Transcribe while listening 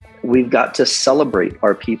We've got to celebrate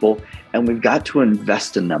our people, and we've got to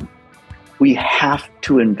invest in them. We have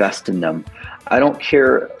to invest in them. I don't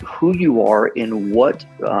care who you are and what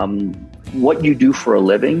you do for a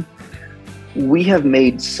living. We have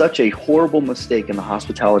made such a horrible mistake in the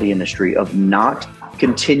hospitality industry of not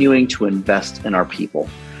continuing to invest in our people.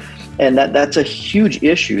 And that's a huge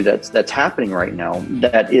issue that's happening right now.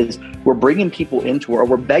 That is, we're bringing people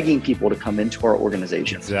we're begging people to come into our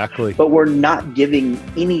organization. Exactly. But we're not giving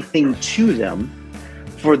anything to them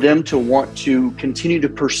for them to want to continue to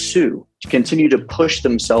pursue, to continue to push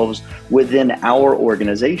themselves within our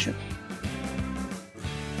organization.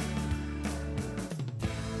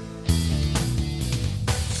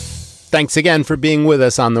 Thanks again for being with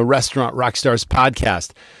us on the Restaurant Rockstars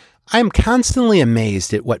podcast. I am constantly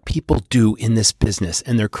amazed at what people do in this business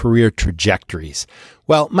and their career trajectories.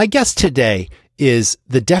 Well, my guest today is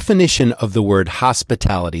the definition of the word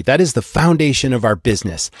hospitality. That is the foundation of our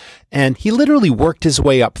business. And he literally worked his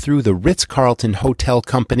way up through the Ritz-Carlton Hotel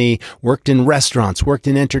Company, worked in restaurants, worked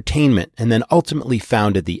in entertainment, and then ultimately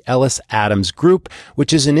founded the Ellis Adams Group,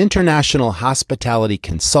 which is an international hospitality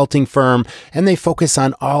consulting firm. And they focus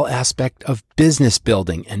on all aspects of business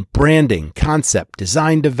building and branding, concept,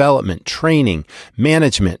 design development, training,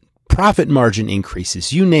 management, profit margin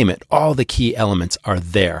increases, you name it, all the key elements are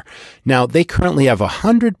there. Now, they currently have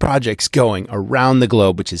 100 projects going around the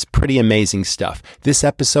globe, which is pretty amazing stuff. This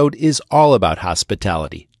episode is all about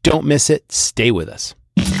hospitality. Don't miss it. Stay with us.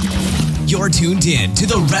 You're tuned in to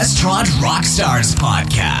the Restaurant Rockstars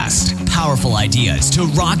podcast. Powerful ideas to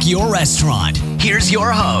rock your restaurant. Here's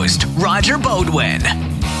your host, Roger Beaudoin.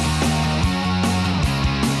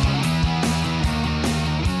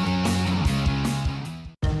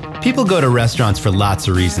 People go to restaurants for lots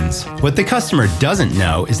of reasons. What the customer doesn't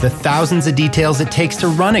know is the thousands of details it takes to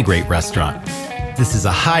run a great restaurant. This is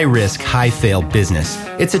a high-risk, high-fail business.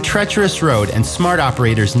 It's a treacherous road, and smart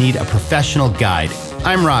operators need a professional guide.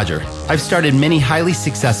 I'm Roger. I've started many highly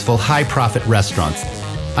successful, high-profit restaurants.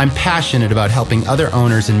 I'm passionate about helping other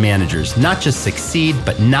owners and managers not just succeed,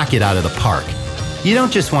 but knock it out of the park. You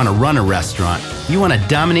don't just want to run a restaurant. You want to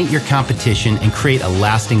dominate your competition and create a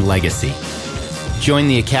lasting legacy. Join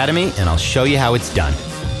the Academy, and I'll show you how it's done.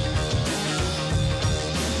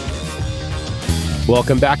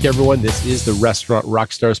 Welcome back, everyone. This is the Restaurant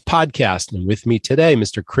Rockstars podcast. And with me today,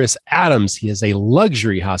 Mr. Chris Adams. He is a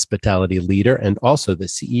luxury hospitality leader and also the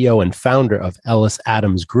CEO and founder of Ellis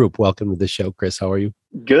Adams Group. Welcome to the show, Chris. How are you?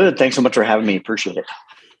 Good. Thanks so much for having me. Appreciate it.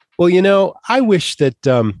 Well, I wish that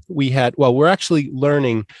we're actually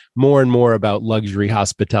learning more and more about luxury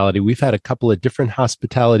hospitality. We've had a couple of different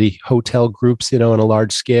hospitality hotel groups, on a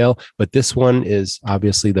large scale, but this one is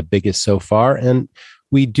obviously the biggest so far. And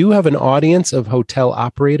we do have an audience of hotel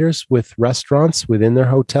operators with restaurants within their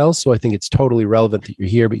hotels. So I think it's totally relevant that you're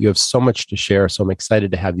here, but you have so much to share. So I'm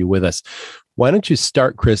excited to have you with us. Why don't you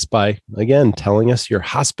start, Chris, by, again, telling us your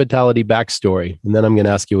hospitality backstory? And then I'm going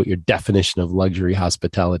to ask you what your definition of luxury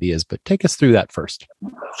hospitality is, but take us through that first.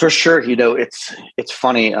 For sure. It's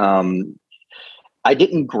funny. I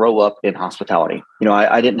didn't grow up in hospitality.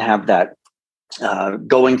 I didn't have that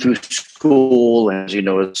going through school, as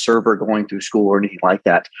a server going through school or anything like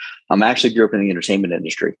that. I actually grew up in the entertainment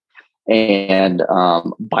industry. And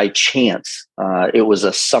by chance, it was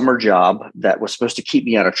a summer job that was supposed to keep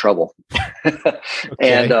me out of trouble. Okay.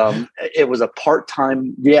 And it was a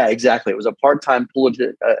part-time, exactly. It was a part-time pool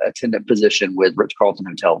attendant position with Ritz-Carlton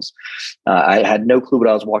Hotels. I had no clue what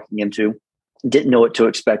I was walking into. Didn't know what to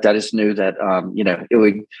expect. I just knew that, it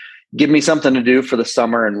would give me something to do for the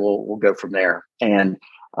summer and we'll go from there. And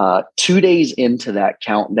 2 days into that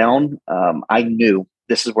countdown, I knew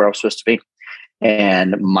this is where I was supposed to be.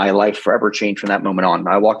 And my life forever changed from that moment on.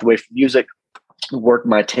 I walked away from music, worked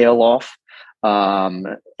my tail off.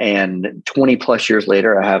 And 20 plus years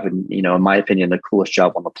later, I have, in my opinion, the coolest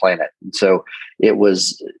job on the planet. And so it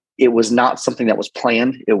was not something that was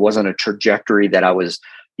planned. It wasn't a trajectory that I was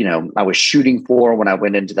shooting for when I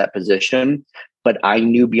went into that position. But I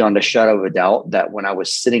knew beyond a shadow of a doubt that when I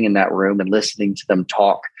was sitting in that room and listening to them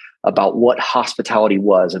talk about what hospitality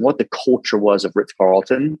was and what the culture was of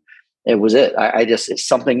Ritz-Carlton, it was it.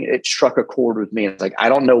 It struck a chord with me. It's like, I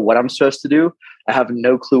don't know what I'm supposed to do. I have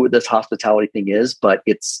no clue what this hospitality thing is, but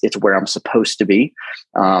it's where I'm supposed to be.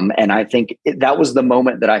 And I think that was the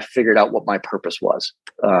moment that I figured out what my purpose was.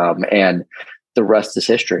 And the rest is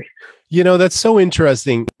history. That's so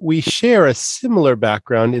interesting. We share a similar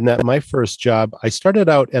background in that my first job, I started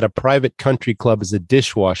out at a private country club as a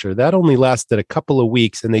dishwasher. That only lasted a couple of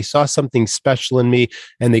weeks, and they saw something special in me,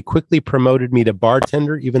 and they quickly promoted me to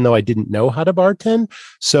bartender, even though I didn't know how to bartend.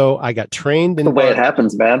 So I got trained in the way it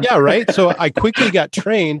happens, man. Yeah, right. So I quickly got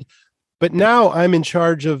trained, but now I'm in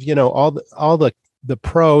charge of, all the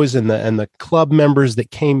pros and the club members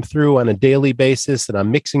that came through on a daily basis, and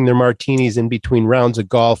I'm mixing their martinis in between rounds of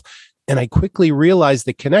golf. And I quickly realized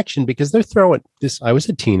the connection because they're throwing this. I was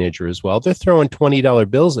a teenager as well. They're throwing $20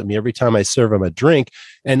 bills at me every time I serve them a drink.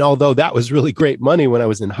 And although that was really great money when I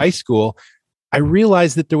was in high school, I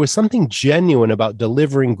realized that there was something genuine about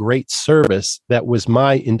delivering great service that was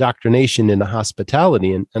my indoctrination into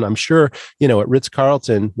hospitality. And I'm sure, at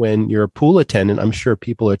Ritz-Carlton, when you're a pool attendant, I'm sure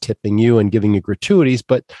people are tipping you and giving you gratuities,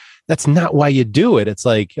 but that's not why you do it. It's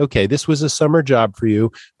like, okay, this was a summer job for you,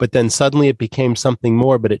 but then suddenly it became something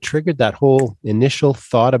more, but it triggered that whole initial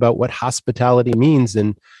thought about what hospitality means.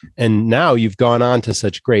 And now you've gone on to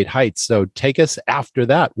such great heights. So take us after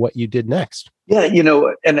that, what you did next. Yeah,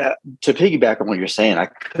 and to piggyback on what you're saying, I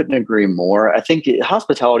couldn't agree more. I think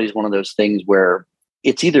hospitality is one of those things where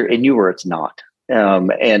it's either in you or it's not.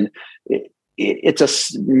 And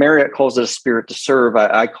it's Marriott calls it a spirit to serve.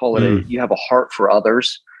 I call it you have a heart for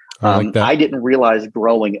others. I didn't realize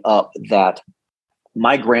growing up that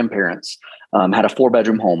my grandparents had a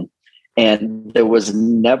 4-bedroom home, and there was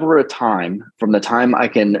never a time from the time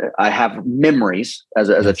I have memories as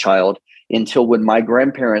a child until when my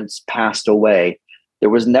grandparents passed away.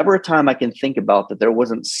 There was never a time I can think about that there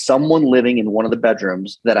wasn't someone living in one of the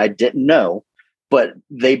bedrooms that I didn't know, but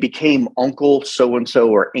they became uncle so-and-so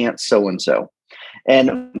or aunt so-and-so.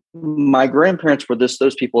 And my grandparents were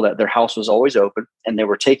those people that their house was always open, and they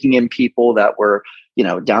were taking in people that were,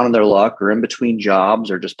 down in their luck or in between jobs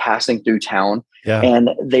or just passing through town. Yeah. And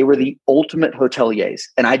they were the ultimate hoteliers.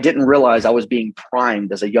 And I didn't realize I was being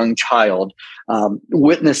primed as a young child,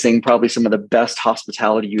 witnessing probably some of the best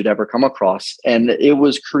hospitality you'd ever come across. And it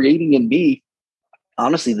was creating in me,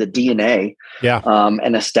 honestly, the DNA,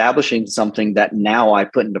 and establishing something that now I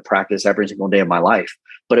put into practice every single day of my life.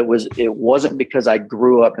 But it wasn't because I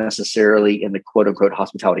grew up necessarily in the quote unquote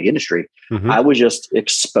hospitality industry. Mm-hmm. I was just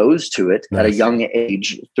exposed to it at a young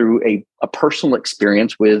age through a personal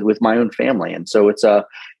experience with my own family. And so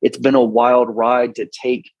it's been a wild ride to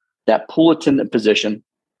take that pool attendant position,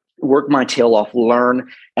 work my tail off, learn.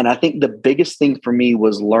 And I think the biggest thing for me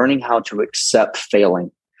was learning how to accept failing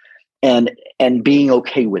and being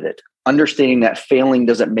okay with it, understanding that failing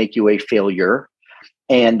doesn't make you a failure.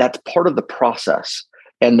 And that's part of the process.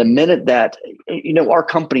 And the minute that, our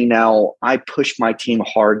company now, I push my team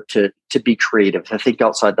hard to be creative, to think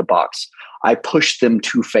outside the box. I push them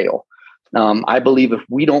to fail. I believe if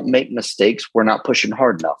we don't make mistakes, we're not pushing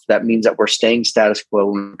hard enough. That means that we're staying status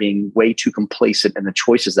quo and being way too complacent in the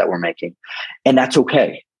choices that we're making. And that's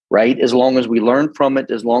okay, right? As long as we learn from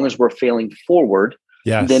it, as long as we're failing forward,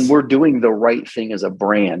 then we're doing the right thing as a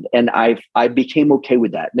brand. And I became okay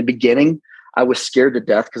with that. In the beginning, I was scared to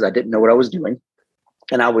death because I didn't know what I was doing.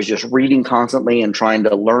 And I was just reading constantly and trying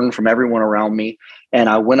to learn from everyone around me. And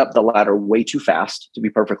I went up the ladder way too fast, to be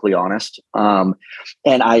perfectly honest. And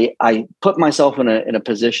I put myself in a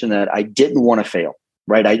position that I didn't want to fail,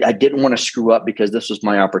 right? I didn't want to screw up because this was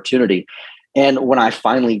my opportunity. And when I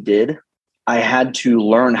finally did, I had to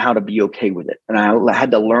learn how to be okay with it. And I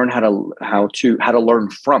had to learn how to learn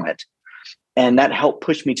from it. And that helped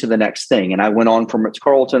push me to the next thing. And I went on from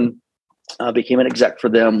Ritz-Carlton, became an exec for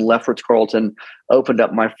them, left Ritz-Carlton, opened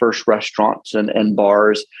up my first restaurants and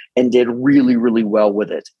bars, and did really, really well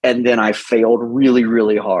with it. And then I failed really,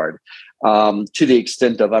 really hard, to the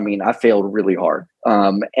extent of, I failed really hard.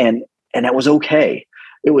 And that was okay.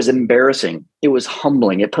 It was embarrassing. It was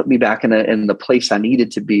humbling. It put me back in the place I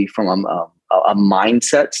needed to be from a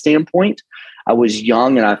mindset standpoint. I was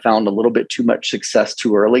young and I found a little bit too much success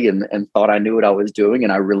too early and thought I knew what I was doing,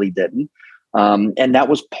 and I really didn't. And that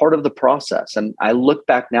was part of the process. And I look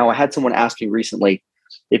back now, I had someone ask me recently,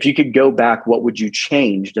 if you could go back, what would you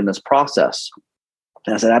change in this process?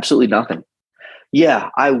 And I said, absolutely nothing. Yeah,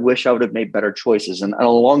 I wish I would have made better choices. And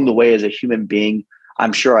along the way, as a human being,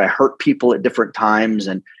 I'm sure I hurt people at different times.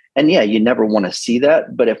 And yeah, you never want to see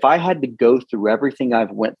that. But if I had to go through everything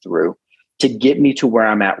I've went through to get me to where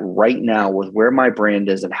I'm at right now with where my brand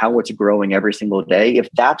is and how it's growing every single day, if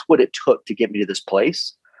that's what it took to get me to this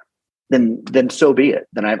place, then so be it.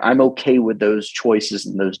 Then I'm okay with those choices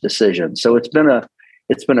and those decisions. So it's been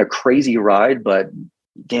a crazy ride, but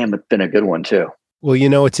damn, it's been a good one too. Well,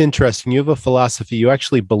 it's interesting. You have a philosophy. You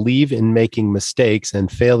actually believe in making mistakes,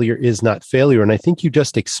 and failure is not failure. And I think you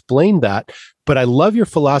just explained that. But I love your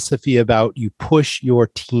philosophy about you push your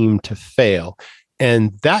team to fail.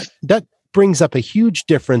 And that brings up a huge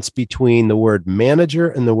difference between the word manager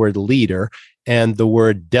and the word leader, and the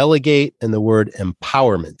word delegate and the word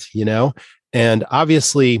empowerment, And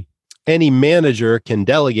obviously, any manager can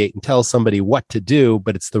delegate and tell somebody what to do,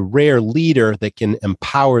 but it's the rare leader that can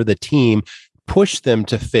empower the team, push them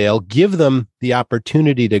to fail, give them the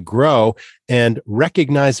opportunity to grow, and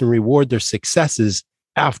recognize and reward their successes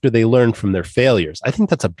after they learn from their failures. I think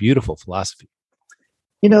that's a beautiful philosophy.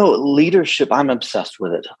 Leadership, I'm obsessed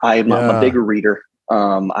with it. I'm a big reader.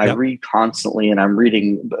 I read constantly, and I'm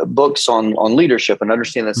reading books on leadership and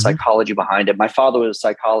understand the psychology behind it. My father was a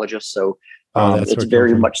psychologist, so it's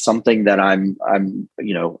very much something that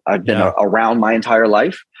I've been around my entire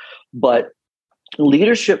life. But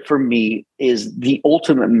leadership for me is the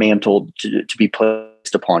ultimate mantle to be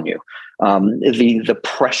placed upon you. The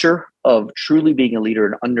pressure of truly being a leader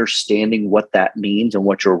and understanding what that means and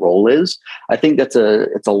what your role is, I think it's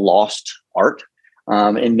a lost art.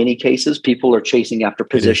 In many cases, people are chasing after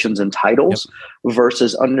positions and titles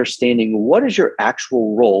versus understanding what is your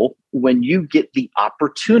actual role when you get the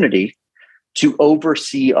opportunity to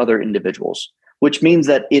oversee other individuals, which means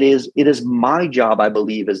that it is my job, I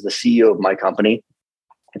believe, as the CEO of my company,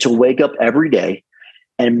 to wake up every day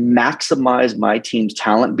and maximize my team's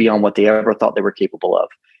talent beyond what they ever thought they were capable of.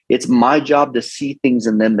 It's my job to see things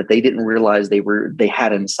in them that they didn't realize they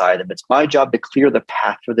had inside them. It's my job to clear the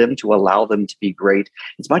path for them, to allow them to be great.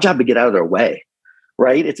 It's my job to get out of their way,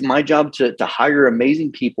 right? It's my job to hire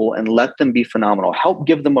amazing people and let them be phenomenal. Help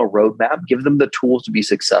give them a roadmap, give them the tools to be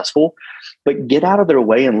successful, but get out of their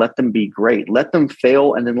way and let them be great. Let them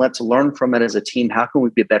fail, and then let's learn from it as a team. How can we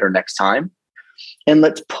be better next time? And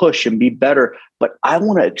let's push and be better. But I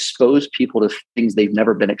want to expose people to things they've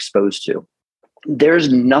never been exposed to.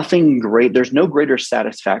 There's nothing great. There's no greater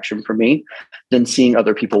satisfaction for me than seeing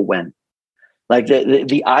other people win. Like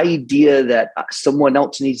the idea that someone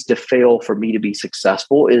else needs to fail for me to be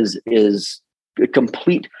successful is a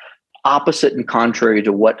complete opposite and contrary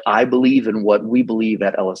to what I believe and what we believe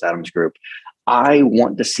at Ellis Adams Group. I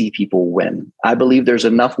want to see people win. I believe there's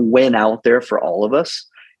enough win out there for all of us.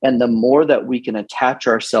 And the more that we can attach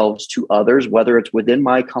ourselves to others, whether it's within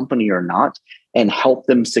my company or not, and help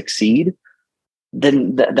them succeed,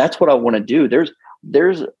 then that's what I want to do.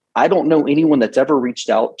 I don't know anyone that's ever reached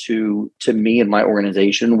out to me and my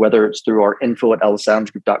organization, whether it's through our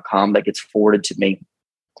info@ellisadamsgroup.com that gets forwarded to me,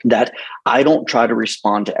 that I don't try to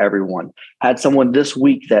respond to everyone. I had someone this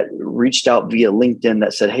week that reached out via LinkedIn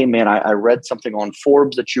that said, "Hey man, I read something on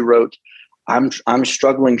Forbes that you wrote. I'm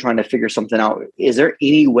struggling trying to figure something out. Is there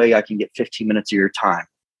any way I can get 15 minutes of your time?"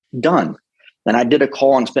 Done. And I did a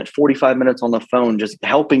call and spent 45 minutes on the phone, just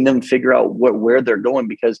helping them figure out where they're going,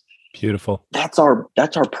 because beautiful. That's our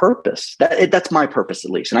purpose. That's my purpose,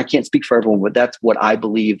 at least. And I can't speak for everyone, but that's what I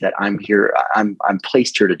believe that I'm here. I'm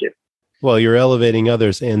placed here to do. Well, you're elevating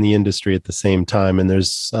others and the industry at the same time. And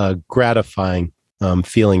there's a gratifying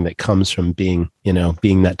feeling that comes from being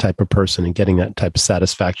that type of person and getting that type of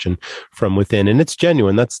satisfaction from within. And it's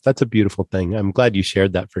genuine. That's a beautiful thing. I'm glad you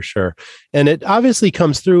shared that for sure. And it obviously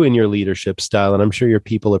comes through in your leadership style. And I'm sure your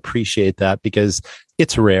people appreciate that, because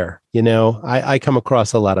it's rare. I come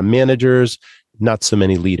across a lot of managers, not so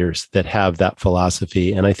many leaders that have that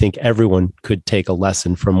philosophy. And I think everyone could take a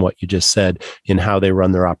lesson from what you just said in how they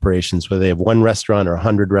run their operations, whether they have one restaurant or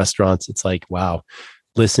 100 restaurants. It's like, wow.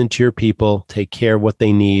 Listen to your people, take care of what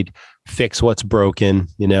they need, fix what's broken,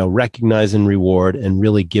 recognize and reward, and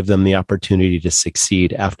really give them the opportunity to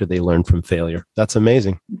succeed after they learn from failure. That's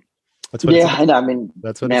amazing. That's what and I mean,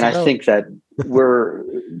 I think that we're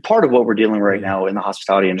part of what we're dealing right now in the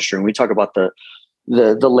hospitality industry. And we talk about the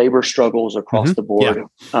labor struggles across the board.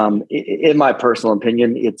 Yeah. In my personal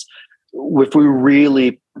opinion, it's if we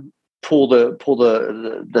really pull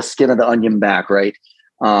the skin of the onion back, right?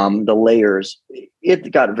 The layers,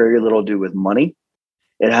 it got very little to do with money.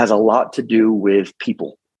 It has a lot to do with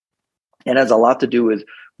people. It has a lot to do with,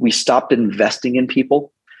 we stopped investing in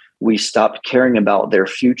people. We stopped caring about their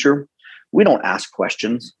future. We don't ask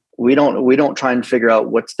questions. We don't try and figure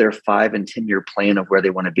out what's their 5 and 10 year plan of where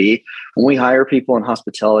they want to be. When we hire people in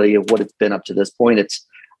hospitality, of what it's been up to this point, it's,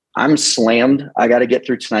 I'm slammed. I got to get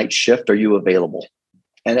through tonight's shift. Are you available?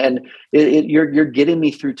 And you're getting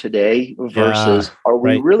me through today versus are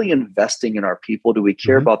we really investing in our people? Do we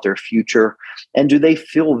care about their future? And do they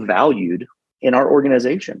feel valued in our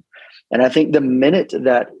organization? And I think the minute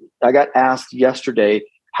that I got asked yesterday,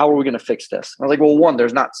 how are we going to fix this? I was like, well, one,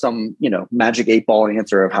 there's not some, magic 8-ball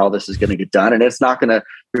answer of how this is going to get done. And there's not going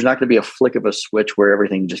to be a flick of a switch where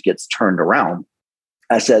everything just gets turned around.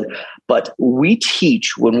 I said, but we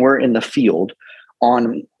teach when we're in the field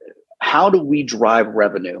on how do we drive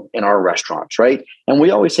revenue in our restaurants, right? And we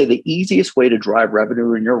always say the easiest way to drive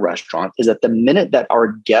revenue in your restaurant is at the minute that our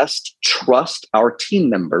guests trust our team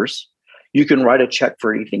members, you can write a check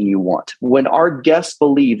for anything you want. When our guests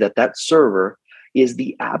believe that that server is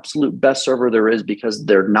the absolute best server there is because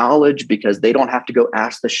their knowledge, because they don't have to go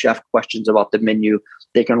ask the chef questions about the menu.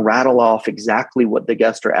 They can rattle off exactly what the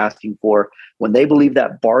guests are asking for. When they believe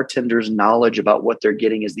that bartender's knowledge about what they're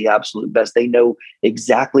getting is the absolute best, they know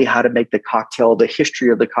exactly how to make the cocktail, the history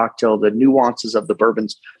of the cocktail, the nuances of the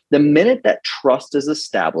bourbons. The minute that trust is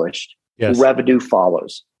established, revenue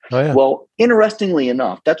follows. Oh, yeah. Well, interestingly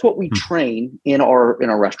enough, that's what we train in our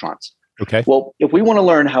restaurants. Okay. Well, if we want to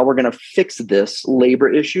learn how we're going to fix this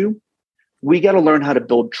labor issue, we got to learn how to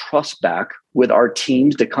build trust back with our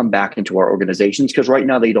teams to come back into our organizations, because right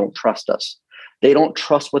now they don't trust us. They don't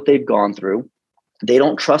trust what they've gone through. They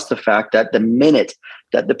don't trust the fact that the minute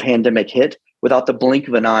that the pandemic hit, without the blink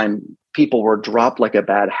of an eye, people were dropped like a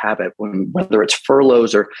bad habit, whether it's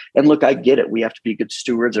furloughs and look, I get it. We have to be good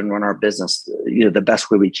stewards and run our business, the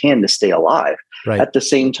best way we can to stay alive. Right. At the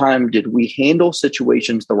same time, did we handle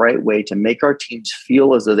situations the right way to make our teams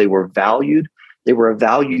feel as though they were valued? They were a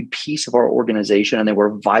valued piece of our organization and they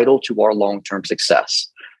were vital to our long-term success.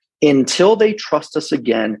 Until they trust us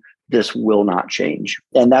again, this will not change.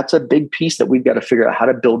 And that's a big piece that we've got to figure out how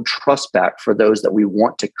to build trust back for those that we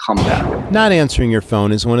want to come back. Not answering your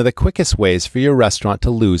phone is one of the quickest ways for your restaurant to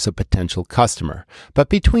lose a potential customer. But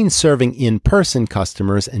between serving in-person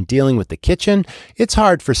customers and dealing with the kitchen, it's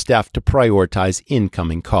hard for staff to prioritize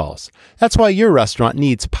incoming calls. That's why your restaurant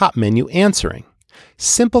needs Popmenu Answering.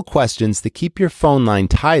 Simple questions that keep your phone line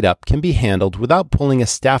tied up can be handled without pulling a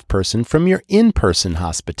staff person from your in-person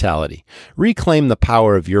hospitality. Reclaim the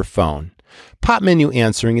power of your phone. Popmenu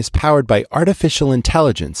Answering is powered by artificial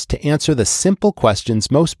intelligence to answer the simple questions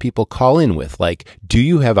most people call in with, like, do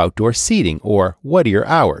you have outdoor seating, or what are your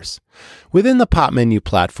hours? Within the Popmenu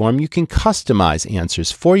platform, you can customize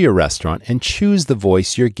answers for your restaurant and choose the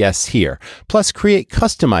voice your guests hear, plus create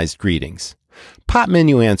customized greetings.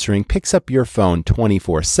 Popmenu Answering picks up your phone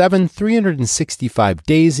 24/7, 365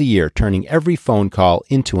 days a year, turning every phone call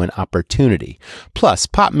into an opportunity. Plus,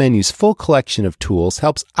 Popmenu's full collection of tools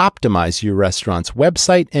helps optimize your restaurant's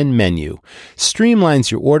website and menu,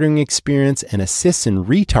 streamlines your ordering experience, and assists in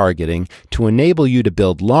retargeting to enable you to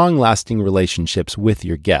build long-lasting relationships with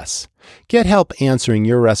your guests. Get help answering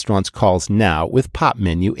your restaurant's calls now with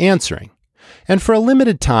Popmenu Answering. And for a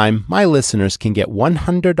limited time, my listeners can get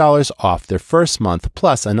 $100 off their first month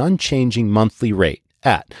plus an unchanging monthly rate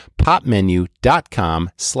at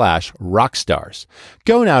popmenu.com/rockstars.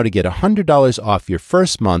 Go now to get $100 off your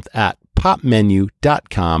first month at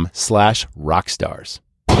popmenu.com/rockstars.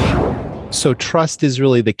 So trust is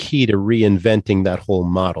really the key to reinventing that whole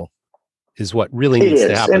model, is what really needs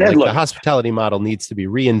to happen. And look, the hospitality model needs to be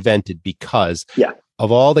reinvented because of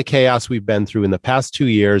all the chaos we've been through in the past 2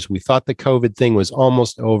 years. We thought the COVID thing was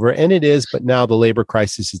almost over, and it is, but now the labor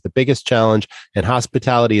crisis is the biggest challenge, and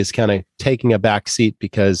hospitality is kind of taking a back seat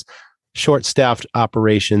because short-staffed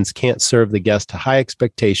operations can't serve the guest to high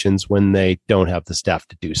expectations when they don't have the staff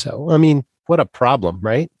to do so. I mean, what a problem,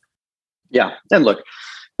 right? Yeah. And look,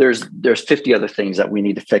 there's 50 other things that we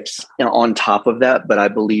need to fix on top of that, but I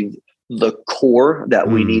believe the core that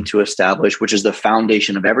we need to establish, which is the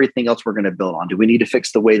foundation of everything else we're going to build on. Do we need to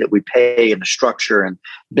fix the way that we pay and the structure and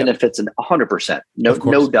benefits? And 100%,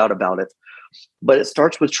 no doubt about it. But it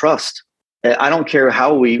starts with trust. I don't care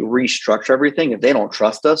how we restructure everything. If they don't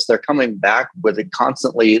trust us, they're coming back with it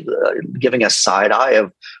constantly giving us side eye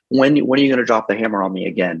of when are you going to drop the hammer on me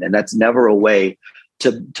again? And that's never a way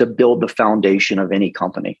to build the foundation of any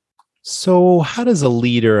company. So how does a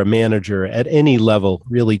leader, a manager at any level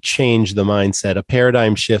really change the mindset, a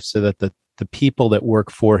paradigm shift so that the people that work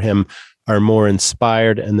for him are more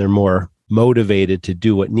inspired and they're more motivated to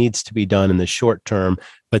do what needs to be done in the short term,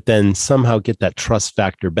 but then somehow get that trust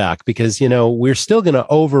factor back? Because, we're still going to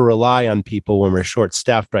over rely on people when we're short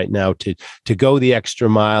staffed right now to go the extra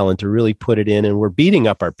mile and to really put it in. And we're beating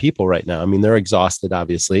up our people right now. I mean, they're exhausted,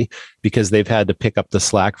 obviously, because they've had to pick up the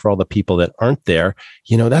slack for all the people that aren't there.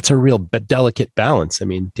 That's a real delicate balance. I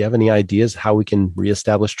mean, do you have any ideas how we can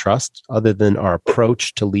reestablish trust other than our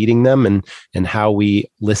approach to leading them and how we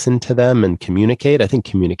listen to them and communicate? I think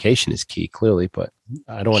communication is key, clearly, but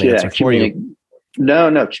I don't want to answer for you.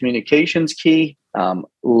 No, communication's key.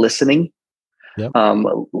 Listening. Yep.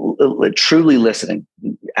 Truly listening.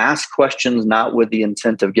 Ask questions not with the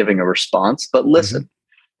intent of giving a response, but listen.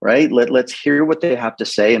 Right? Let's hear what they have to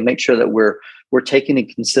say and make sure that we're taking in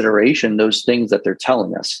consideration those things that they're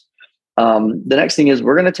telling us. The next thing is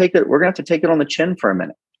we're going to have to take it on the chin for a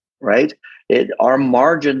minute, right? Our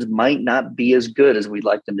margins might not be as good as we'd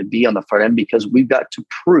like them to be on the front end because we've got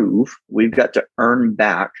to earn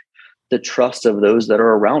back the trust of those that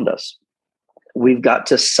are around us. We've got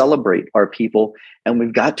to celebrate our people and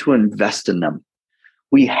we've got to invest in them.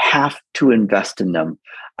 We have to invest in them.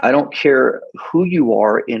 I don't care who you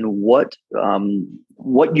are and what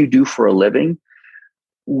you do for a living.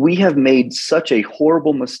 We have made such a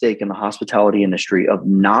horrible mistake in the hospitality industry of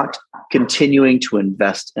not continuing to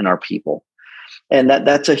invest in our people. And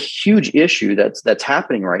that's a huge issue that's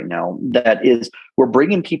happening right now. That is, we're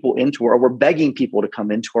begging people to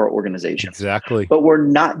come into our organization. Exactly. But we're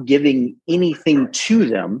not giving anything to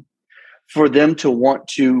them for them to want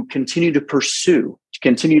to continue to pursue, to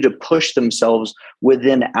continue to push themselves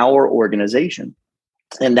within our organization.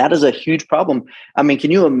 And that is a huge problem. I mean,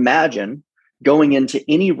 can you imagine going into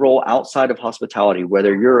any role outside of hospitality,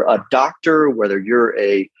 whether you're a doctor, whether you're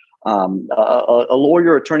a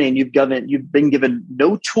lawyer, attorney, and you've been given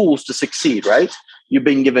no tools to succeed, right? You've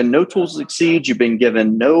been given no tools to succeed. You've been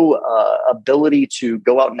given no ability to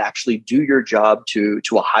go out and actually do your job to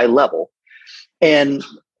a high level. And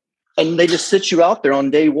they just sit you out there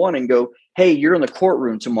on day one and go, hey, you're in the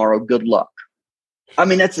courtroom tomorrow. Good luck. I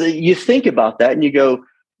mean, you think about that and you go,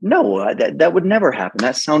 no, that would never happen.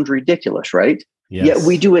 That sounds ridiculous, right? Yes. Yet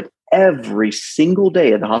we do it every single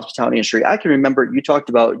day in the hospitality industry. I can remember you talked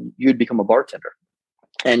about you'd become a bartender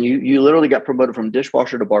and you literally got promoted from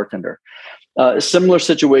dishwasher to bartender. A similar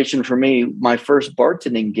situation for me. My first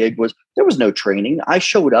bartending gig there was no training. I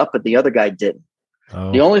showed up, but the other guy didn't.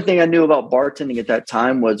 Oh. The only thing I knew about bartending at that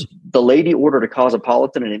time was the lady ordered a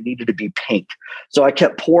Cosmopolitan and it needed to be pink. So I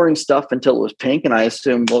kept pouring stuff until it was pink. And I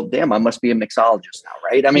assumed, well, damn, I must be a mixologist now,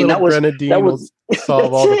 right? I mean, that was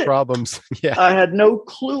solve all the problems. Yeah. I had no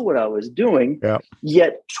clue what I was doing. Yeah.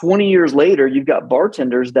 Yet 20 years later, you've got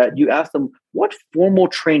bartenders that you ask them, what formal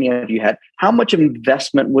training have you had? How much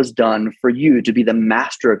investment was done for you to be the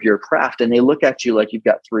master of your craft? And they look at you like you've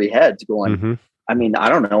got three heads going, I mean, I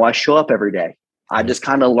don't know. I show up every day. I just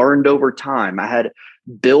kind of learned over time. I had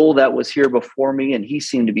Bill that was here before me and he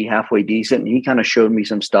seemed to be halfway decent and he kind of showed me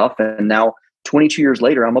some stuff. And now 22 years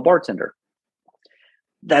later, I'm a bartender.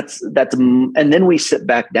 And then we sit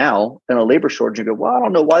back now in a labor shortage and go, well, I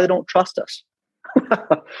don't know why they don't trust us.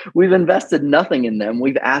 We've invested nothing in them.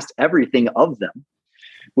 We've asked everything of them.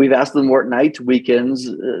 We've asked them to work nights, weekends,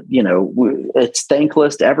 it's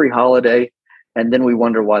thankless to every holiday. And then we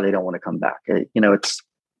wonder why they don't want to come back.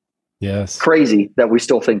 It's crazy that we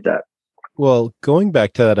still think that. Well, going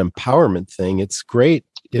back to that empowerment thing, it's great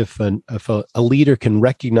if a leader can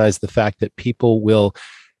recognize the fact that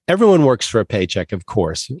everyone works for a paycheck, of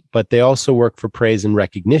course, but they also work for praise and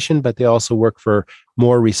recognition, but they also work for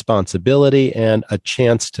more responsibility and a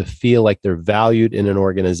chance to feel like they're valued in an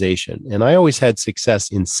organization. And I always had success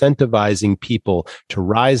incentivizing people to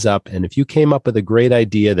rise up. And if you came up with a great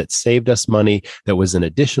idea that saved us money, that was an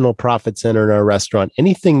additional profit center in our restaurant,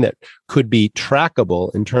 anything that could be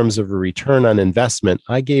trackable in terms of a return on investment,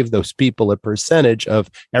 I gave those people a percentage of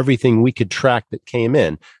everything we could track that came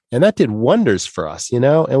in. And that did wonders for us,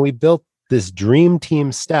 and we built this dream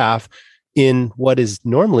team staff in what is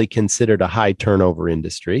normally considered a high turnover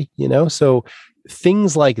industry, so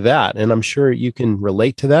things like that. And I'm sure you can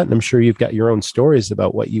relate to that. And I'm sure you've got your own stories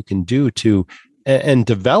about what you can do to and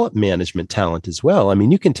develop management talent as well. I mean,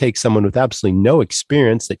 you can take someone with absolutely no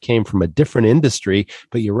experience that came from a different industry,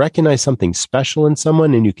 but you recognize something special in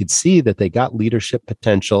someone and you could see that they got leadership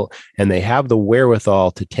potential and they have the wherewithal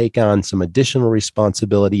to take on some additional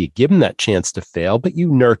responsibility. You give them that chance to fail, but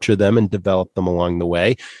you nurture them and develop them along the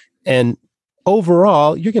way. And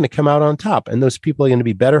overall, you're going to come out on top and those people are going to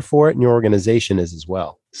be better for it and your organization is as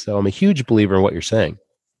well. So I'm a huge believer in what you're saying.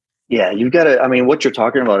 Yeah, you've got to, what you're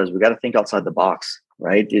talking about is we got to think outside the box,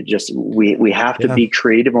 right? We have to be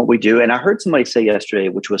creative in what we do. And I heard somebody say yesterday,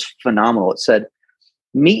 which was phenomenal. It said,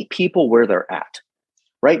 meet people where they're at,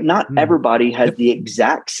 right? Not everybody has the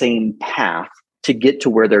exact same path to get to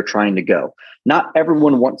where they're trying to go. Not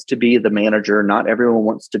everyone wants to be the manager. Not everyone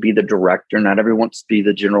wants to be the director. Not everyone wants to be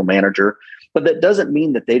the general manager. But that doesn't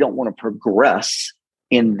mean that they don't want to progress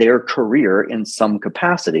in their career in some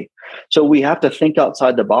capacity. So we have to think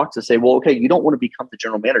outside the box and say, well, okay, you don't want to become the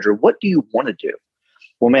general manager. What do you want to do?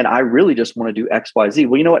 Well, man, I really just want to do X, Y, Z.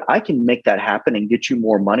 Well, you know what? I can make that happen and get you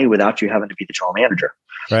more money without you having to be the general manager.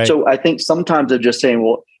 Right. So I think sometimes of just saying,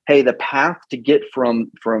 well, hey, the path to get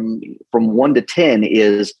from 1 to 10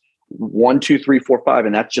 is 1, 2, 3, 4, 5,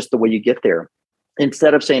 and that's just the way you get there.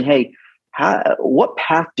 Instead of saying, hey, what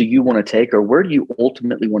path do you want to take, or where do you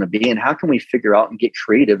ultimately want to be, and how can we figure out and get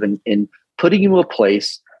creative in putting you in a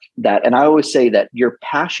place that, and I always say that your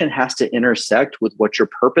passion has to intersect with what your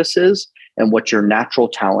purpose is and what your natural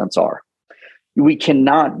talents are. We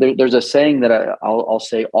cannot, there's a saying that I'll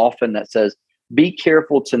say often that says, be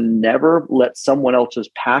careful to never let someone else's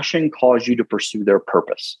passion cause you to pursue their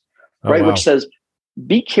purpose, right? Wow. Which says,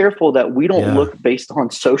 be careful that we don't look based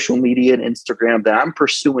on social media and Instagram that I'm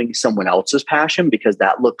pursuing someone else's passion because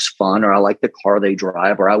that looks fun, or I like the car they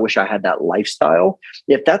drive, or I wish I had that lifestyle.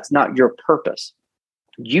 If that's not your purpose,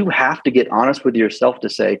 you have to get honest with yourself to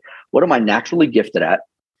say, what am I naturally gifted at?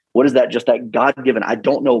 What is that? Just that God-given, I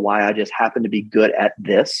don't know why, I just happen to be good at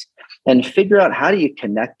this, and figure out how do you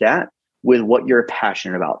connect that with what you're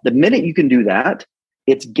passionate about. The minute you can do that,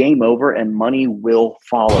 it's game over and money will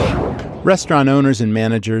follow. Restaurant owners and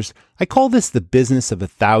managers, I call this the business of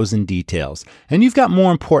 1,000 details, and you've got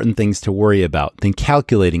more important things to worry about than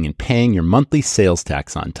calculating and paying your monthly sales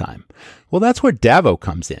tax on time. Well, that's where Davo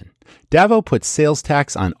comes in. Davo puts sales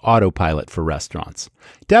tax on autopilot for restaurants.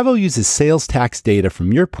 Davo uses sales tax data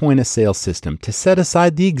from your point of sale system to set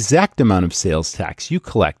aside the exact amount of sales tax you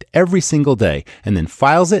collect every single day, and then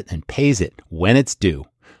files it and pays it when it's due,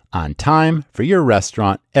 on time for your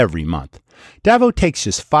restaurant every month. Davo takes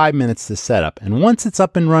just 5 minutes to set up, and once it's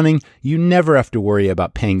up and running, you never have to worry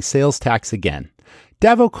about paying sales tax again.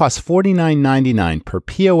 Davo costs $49.99 per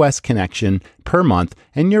POS connection per month,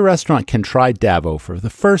 and your restaurant can try Davo for the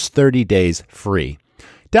first 30 days free.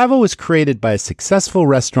 Davo was created by a successful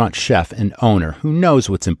restaurant chef and owner who knows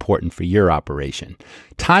what's important for your operation.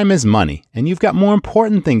 Time is money, and you've got more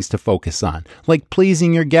important things to focus on, like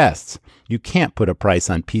pleasing your guests. You can't put a price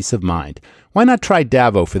on peace of mind. Why not try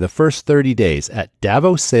Davo for the first 30 days at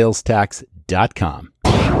DavoSalesTax.com?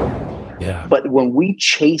 Yeah. But when we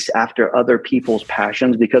chase after other people's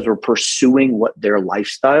passions because we're pursuing what their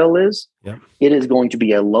lifestyle is, it is going to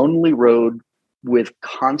be a lonely road with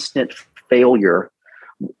constant failure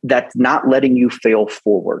that's not letting you fail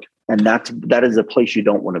forward. And that is a place you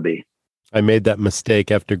don't want to be. I made that mistake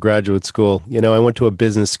after graduate school. You know, I went to a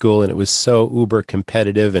business school and it was so uber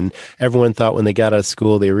competitive, and everyone thought when they got out of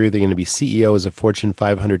school, they were either going to be CEOs of Fortune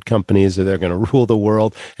 500 companies or they're going to rule the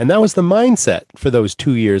world. And that was the mindset for those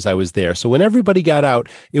 2 years I was there. So when everybody got out,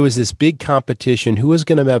 it was this big competition. Who was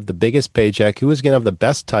going to have the biggest paycheck? Who was going to have the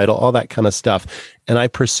best title? All that kind of stuff. And I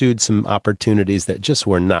pursued some opportunities that just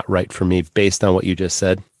were not right for me based on what you just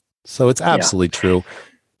said. So it's absolutely true.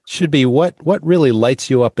 Should be what really lights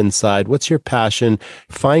you up inside. What's your passion?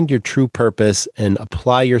 Find your true purpose and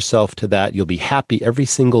apply yourself to that. You'll be happy every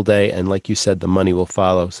single day. And like you said, the money will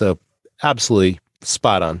follow. So absolutely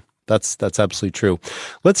spot on. That's absolutely true.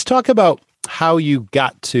 Let's talk about how you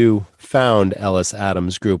got to found Ellis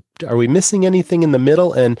Adams Group. Are we missing anything in the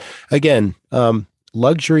middle? And again,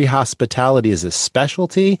 luxury hospitality is a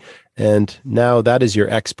specialty, and now that is your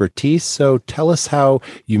expertise. So tell us how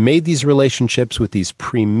you made these relationships with these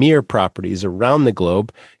premier properties around the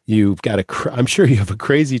globe. You've got I'm sure you have a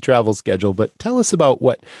crazy travel schedule, but tell us about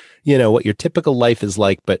what your typical life is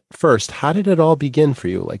like. But first, how did it all begin for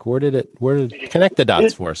you? Like, where did it connect the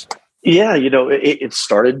dots for us? Yeah, it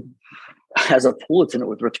started as a pool attendant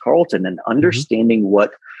with Ritz-Carlton and understanding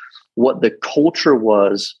what the culture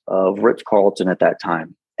was of Ritz-Carlton at that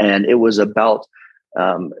time. And it was about,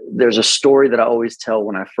 there's a story that I always tell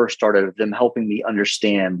when I first started of them helping me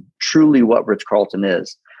understand truly what Ritz-Carlton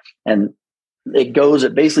is. And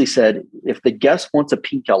it basically said, if the guest wants a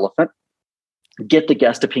pink elephant, get the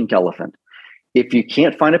guest a pink elephant. If you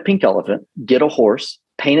can't find a pink elephant, get a horse,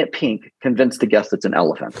 paint it pink, convince the guest it's an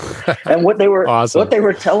elephant. And what they were, awesome. What they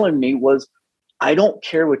were telling me was, I don't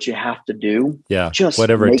care what you have to do. Just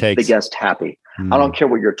whatever make it takes. The guest happy. I don't care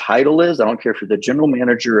what your title is. I don't care if you're the general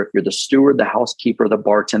manager, if you're the steward, the housekeeper, the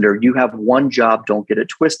bartender. You have one job. Don't get it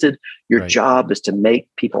twisted. Your job is to make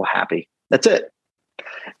people happy. That's it.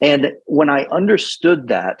 And when I understood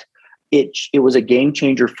that, it was a game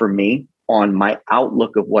changer for me on my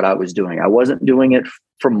outlook of what I was doing. I wasn't doing it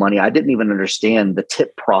for money. I didn't even understand the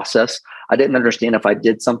tip process. I didn't understand if I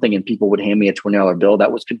did something and people would hand me a $20 bill.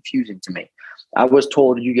 That was confusing to me. I was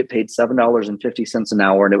told you get paid $7.50 an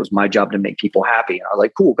hour, and it was my job to make people happy. And I was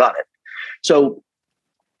like, cool, got it. So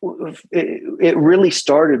it really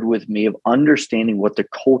started with me of understanding what the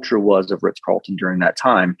culture was of Ritz-Carlton during that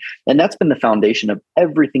time. And that's been the foundation of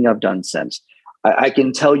everything I've done since. I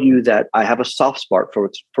can tell you that I have a soft spot for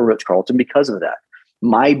Ritz-Carlton because of that.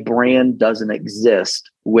 My brand doesn't exist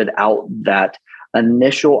without that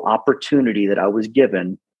initial opportunity that I was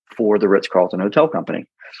given for the Ritz-Carlton Hotel Company.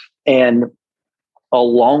 And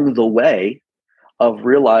along the way of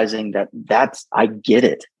realizing I get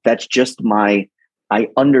it. That's just I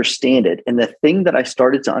understand it. And the thing that I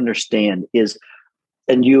started to understand is,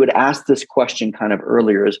 and you had asked this question kind of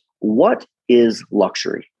earlier, is what is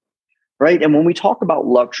luxury? Right. And when we talk about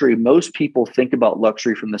luxury, most people think about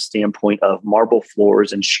luxury from the standpoint of marble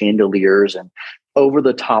floors and chandeliers and over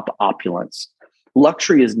the top opulence.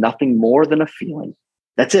 Luxury is nothing more than a feeling.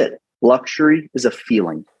 That's it. Luxury is a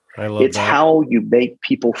feeling. It's how you make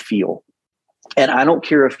people feel. And I don't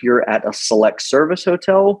care if you're at a select service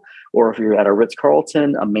hotel or if you're at a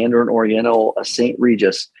Ritz-Carlton, a Mandarin Oriental, a St.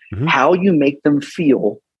 Regis, how you make them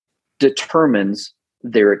feel determines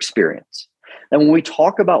their experience. And when we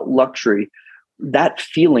talk about luxury, that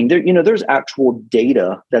feeling, there's actual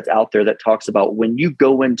data that's out there that talks about when you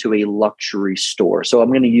go into a luxury store. So I'm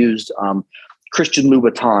going to use Christian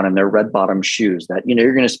Louboutin and their red bottom shoes that,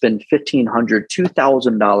 you're going to spend $1,500,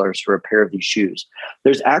 $2,000 for a pair of these shoes.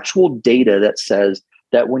 There's actual data that says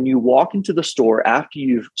that when you walk into the store after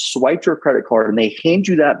you've swiped your credit card and they hand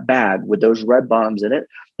you that bag with those red bottoms in it,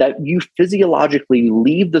 that you physiologically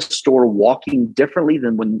leave the store walking differently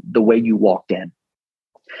than the way you walked in.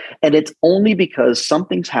 And it's only because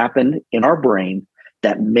something's happened in our brain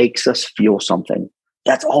that makes us feel something.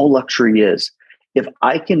 That's all luxury is. If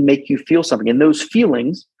I can make you feel something, and those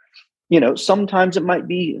feelings, sometimes it might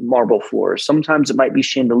be marble floors, sometimes it might be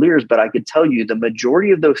chandeliers, but I could tell you the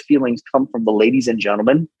majority of those feelings come from the ladies and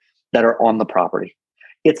gentlemen that are on the property.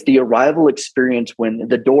 It's the arrival experience when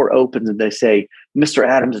the door opens and they say, "Mr.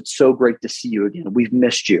 Adams, it's so great to see you again. We've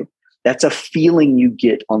missed you." That's a feeling you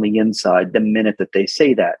get on the inside the minute that they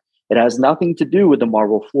say that. It has nothing to do with the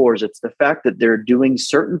marble floors. It's the fact that they're doing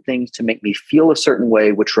certain things to make me feel a certain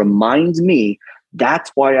way, which reminds me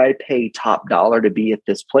that's why I pay top dollar to be at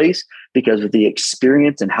this place, because of the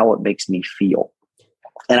experience and how it makes me feel.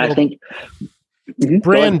 And I think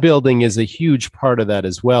brand building is a huge part of that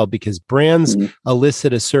as well, because brands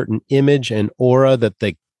elicit a certain image and aura that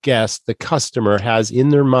the guest, the customer, has in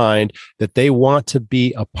their mind that they want to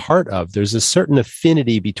be a part of. There's a certain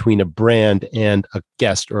affinity between a brand and a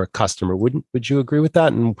guest or a customer. Would you agree with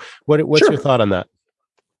that? And what's your thought on that?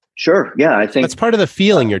 Sure. Yeah, I think that's part of the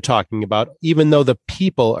feeling you're talking about. Even though the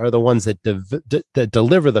people are the ones that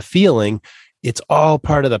deliver the feeling, it's all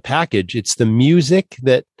part of the package. It's the music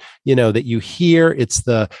that that you hear. It's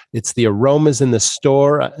the aromas in the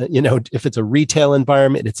store. If it's a retail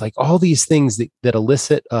environment, it's like all these things that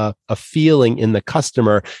elicit a feeling in the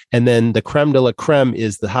customer. And then the creme de la creme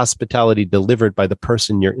is the hospitality delivered by the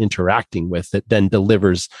person you're interacting with that then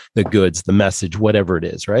delivers the goods, the message, whatever it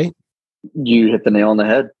is. Right? You hit the nail on the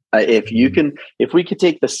head. If we could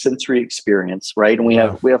take the sensory experience, right? And we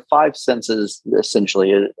have 5 senses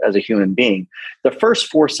essentially as a human being. The first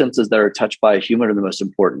 4 senses that are touched by a human are the most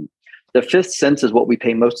important. The 5th sense is what we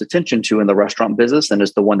pay most attention to in the restaurant business and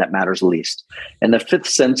is the one that matters least. And the 5th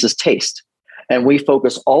sense is taste. And we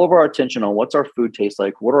focus all of our attention on what's our food taste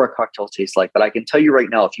like, what are our cocktails taste like. But I can tell you right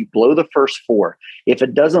now, if you blow the first 4, if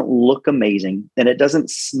it doesn't look amazing and it doesn't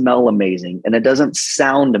smell amazing and it doesn't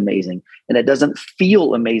sound amazing and it doesn't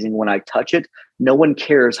feel amazing when I touch it, no one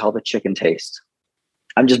cares how the chicken tastes.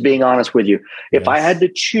 I'm just being honest with you. If I had to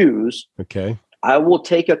choose, I will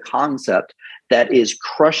take a concept that is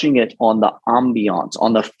crushing it on the ambiance,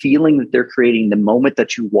 on the feeling that they're creating the moment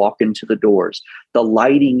that you walk into the doors. The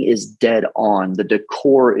lighting is dead on. The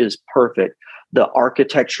decor is perfect. The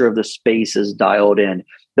architecture of the space is dialed in.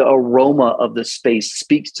 The aroma of the space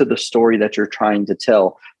speaks to the story that you're trying to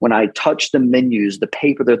tell. When I touch the menus, the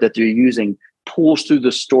paper that they're using pulls through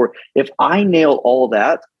the store. If I nail all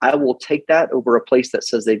that, I will take that over a place that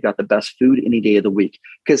says they've got the best food any day of the week,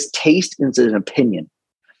 because taste is an opinion.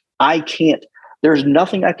 There's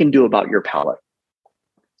nothing I can do about your palate.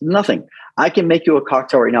 Nothing. I can make you a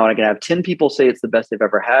cocktail right now and I can have 10 people say it's the best they've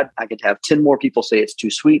ever had. I can have 10 more people say it's too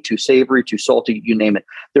sweet, too savory, too salty, you name it.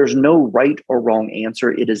 There's no right or wrong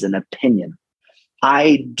answer. It is an opinion.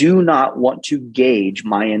 I do not want to gauge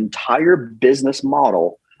my entire business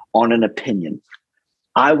model on an opinion.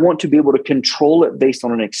 I want to be able to control it based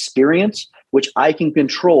on an experience, which I can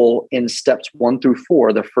control in steps 1 through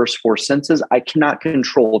 4, the first 4 senses. I cannot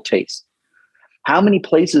control taste. How many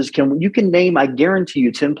places you can name? I guarantee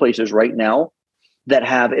you 10 places right now that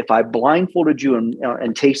have, if I blindfolded you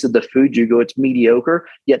and tasted the food, you go, it's mediocre,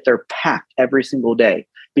 yet they're packed every single day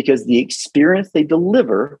because the experience they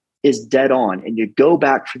deliver is dead on. And you go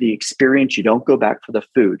back for the experience. You don't go back for the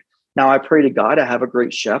food. Now, I pray to God I have a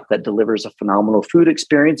great chef that delivers a phenomenal food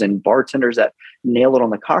experience and bartenders that nail it on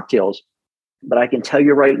the cocktails. But I can tell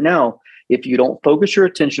you right now, if you don't focus your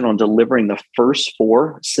attention on delivering the first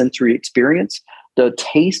 4 sensory experience, the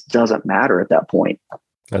taste doesn't matter at that point.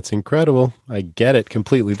 That's incredible. I get it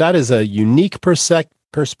completely. That is a unique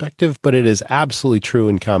perspective, but it is absolutely true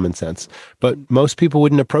in common sense. But most people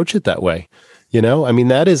wouldn't approach it that way. You know, I mean,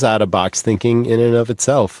 that is out of box thinking in and of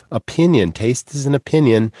itself. Opinion, taste is an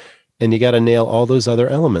opinion, and you got to nail all those other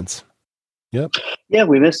elements. Yep. Yeah,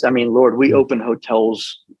 Lord, we open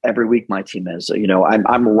hotels every week. My team is,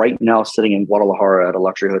 I'm right now sitting in Guadalajara at a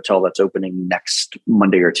luxury hotel that's opening next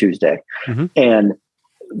Monday or Tuesday. Mm-hmm. And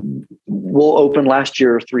we'll open last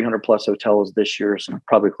year 300 plus hotels. This year, so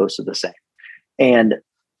probably close to the same. And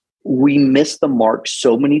we miss the mark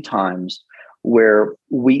so many times where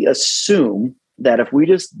we assume that if we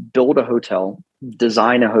just build a hotel,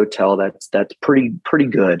 design a hotel that's pretty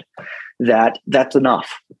good, that's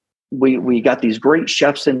enough. We got these great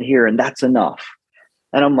chefs in here and that's enough.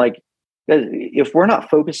 And I'm like, if we're not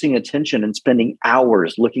focusing attention and spending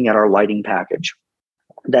hours looking at our lighting package,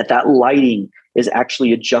 that lighting is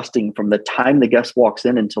actually adjusting from the time the guest walks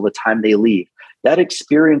in until the time they leave. That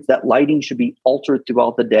experience, that lighting should be altered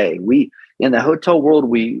throughout the day. In the hotel world,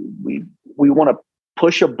 we want to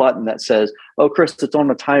push a button that says, oh, Chris, it's on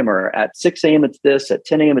a timer. At 6 a.m. it's this, at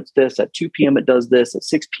 10 a.m. it's this, at 2 p.m. it does this, at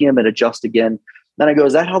 6 p.m. it adjusts again. Then I go,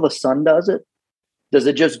 is that how the sun does it? Does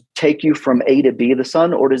it just take you from A to B, the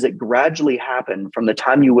sun, or does it gradually happen from the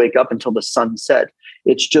time you wake up until the sun set?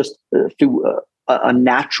 It's just through a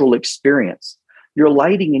natural experience. Your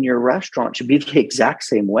lighting in your restaurant should be the exact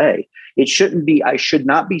same way. It shouldn't be, I should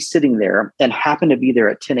not be sitting there and happen to be there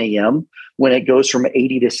at 10 a.m. when it goes from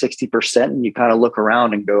 80 to 60% and you kind of look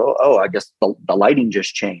around and go, oh, I guess the lighting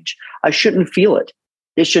just changed. I shouldn't feel it.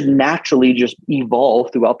 It should naturally just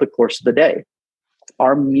evolve throughout the course of the day.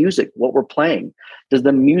 Our music, what we're playing, does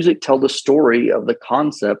the music tell the story of the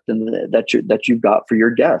concept and that you've got for your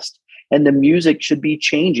guest? And the music should be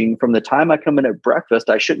changing from the time I come in at breakfast.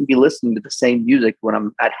 I shouldn't be listening to the same music when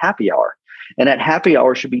I'm at happy hour. And at happy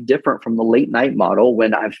hour should be different from the late night model.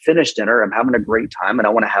 When I've finished dinner, I'm having a great time and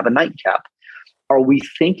I want to have a nightcap. Are we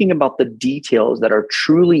thinking about the details that are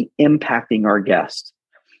truly impacting our guests?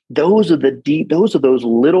 Those are those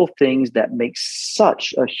little things that make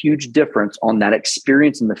such a huge difference on that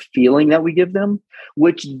experience and the feeling that we give them,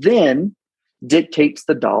 which then dictates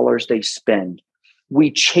the dollars they spend.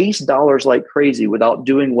 We chase dollars like crazy without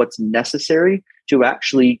doing what's necessary to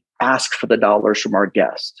actually ask for the dollars from our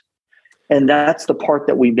guests. And that's the part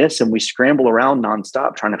that we miss, and we scramble around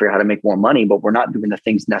nonstop trying to figure out how to make more money, but we're not doing the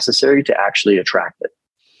things necessary to actually attract it.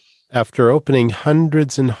 After opening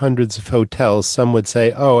hundreds and hundreds of hotels, some would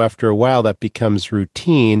say, oh, after a while that becomes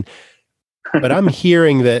routine. But I'm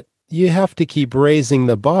hearing that you have to keep raising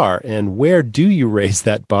the bar. And where do you raise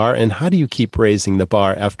that bar? And how do you keep raising the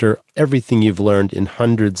bar after everything you've learned in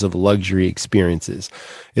hundreds of luxury experiences?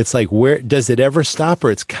 It's like, where does it ever stop, or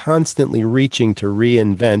it's constantly reaching to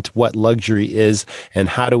reinvent what luxury is and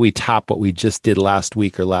how do we top what we just did last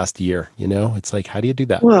week or last year? You know, it's like, how do you do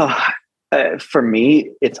that? Well, for me,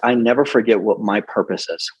 I never forget what my purpose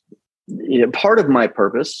is. Part of my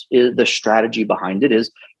purpose is the strategy behind it is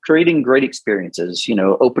creating great experiences,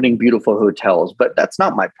 opening beautiful hotels, but that's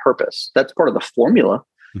not my purpose. That's part of the formula.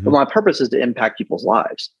 Mm-hmm. But my purpose is to impact people's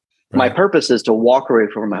lives. Right. My purpose is to walk away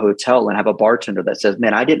from a hotel and have a bartender that says,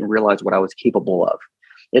 man, I didn't realize what I was capable of.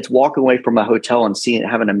 It's walking away from a hotel and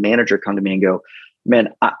having a manager come to me and go, man,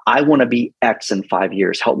 I want to be X in 5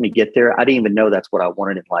 years. Help me get there. I didn't even know that's what I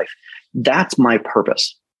wanted in life. That's my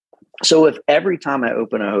purpose. So if every time I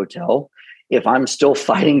open a hotel, if I'm still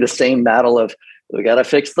fighting the same battle of, we got to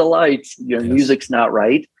fix the lights, your music's not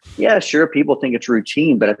right. Yeah, sure. People think it's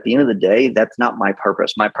routine, but at the end of the day, that's not my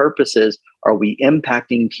purpose. My purpose is, are we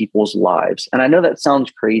impacting people's lives? And I know that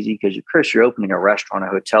sounds crazy because Chris, you're opening a restaurant, a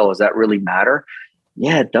hotel. Does that really matter?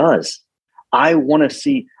 Yeah, it does. I want to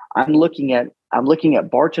see, I'm looking at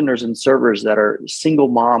bartenders and servers that are single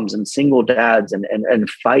moms and single dads and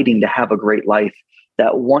fighting to have a great life,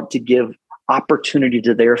 that want to give opportunity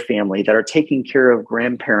to their family, that are taking care of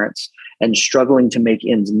grandparents and struggling to make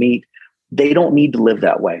ends meet. They don't need to live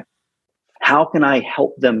that way. How can I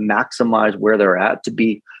help them maximize where they're at to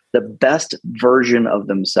be the best version of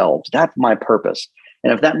themselves? That's my purpose.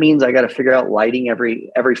 And if that means I got to figure out lighting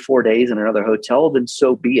every 4 days in another hotel, then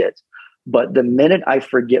so be it. But the minute I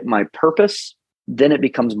forget my purpose, then it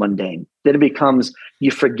becomes mundane. Then it becomes,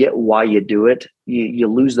 you forget why you do it. You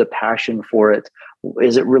lose the passion for it.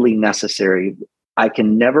 Is it really necessary? I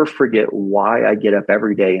can never forget why I get up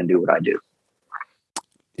every day and do what I do.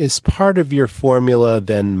 Is part of your formula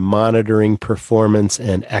then monitoring performance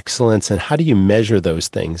and excellence? And how do you measure those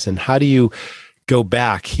things? And how do you go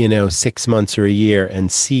back, 6 months or a year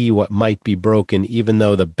and see what might be broken, even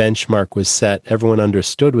though the benchmark was set. Everyone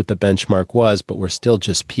understood what the benchmark was, but we're still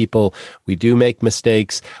just people. We do make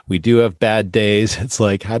mistakes. We do have bad days. It's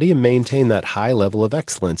like, how do you maintain that high level of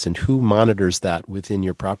excellence, and who monitors that within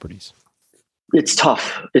your properties? It's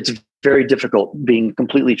tough. It's very difficult being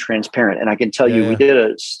completely transparent. And I can tell you, we did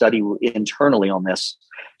a study internally on this.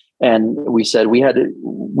 And we said we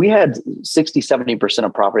had 60, 70%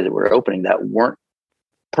 of property that we were opening that weren't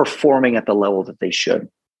performing at the level that they should.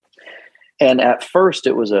 And at first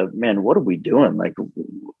it was man, what are we doing? Like,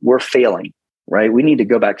 we're failing, right? We need to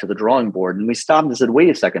go back to the drawing board. And we stopped and said,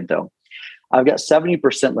 wait a second though. I've got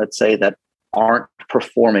 70%, let's say, that aren't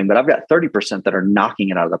performing, but I've got 30% that are knocking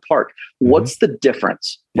it out of the park. What's the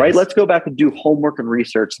difference, right? Yes. Let's go back and do homework and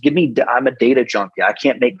research. I'm a data junkie. I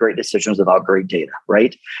can't make great decisions without great data,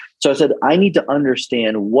 right? So I said, I need to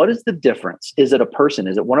understand, what is the difference? Is it a person?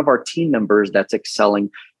 Is it one of our team members that's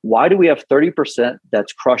excelling? Why do we have 30%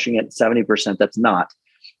 that's crushing it, 70% that's not?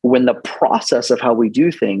 When the process of how we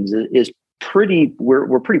do things is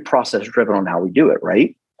we're pretty process driven on how we do it,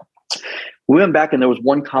 right? We went back and there was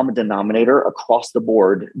one common denominator across the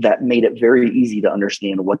board that made it very easy to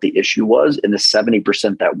understand what the issue was in the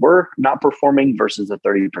 70% that were not performing versus the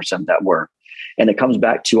 30% that were. And it comes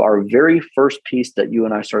back to our very first piece that you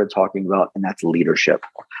and I started talking about, and that's leadership.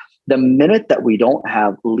 The minute that we don't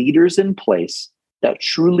have leaders in place that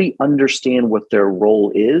truly understand what their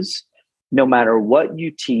role is, no matter what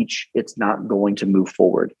you teach, it's not going to move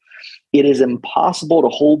forward. It is impossible to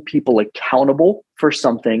hold people accountable for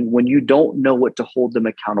something when you don't know what to hold them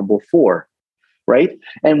accountable for, right?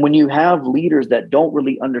 And when you have leaders that don't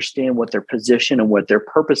really understand what their position and what their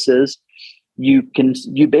purpose is, you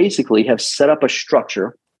basically have set up a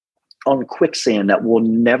structure on quicksand that will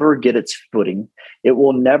never get its footing. It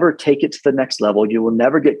will never take it to the next level. You will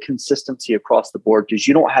never get consistency across the board because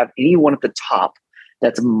you don't have anyone at the top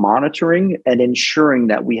that's monitoring and ensuring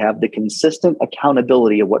that we have the consistent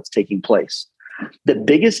accountability of what's taking place. The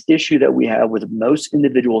biggest issue that we have with most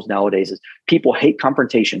individuals nowadays is people hate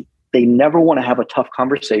confrontation. They never want to have a tough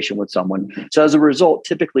conversation with someone. So as a result,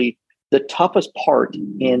 typically the toughest part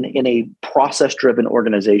in a process-driven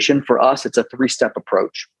organization, for us, it's a 3-step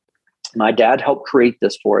approach. My dad helped create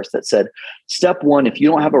this for us that said, step one, if you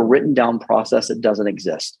don't have a written down process, it doesn't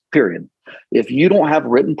exist, period. If you don't have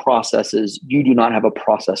written processes, you do not have a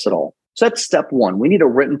process at all. So that's step one. We need a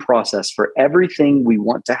written process for everything we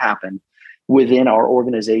want to happen within our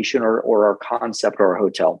organization or our concept or our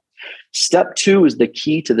hotel. Step two is the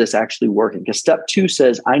key to this actually working, because step two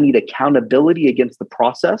says I need accountability against the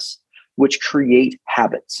process, which create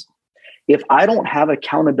habits. If I don't have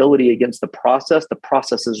accountability against the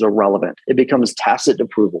process is irrelevant. It becomes tacit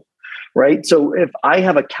approval, right? So if I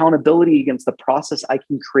have accountability against the process, I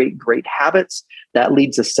can create great habits. That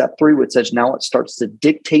leads to step three, which says now it starts to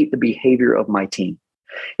dictate the behavior of my team.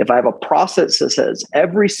 If I have a process that says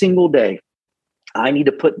every single day, I need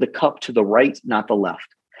to put the cup to the right, not the left.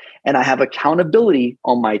 And I have accountability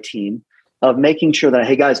on my team of making sure that,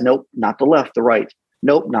 hey guys, nope, not the left, the right.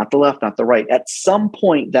 Nope, not the left, not the right. At some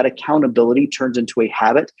point, that accountability turns into a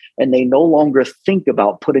habit and they no longer think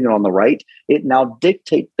about putting it on the right. It now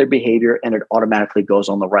dictates their behavior and it automatically goes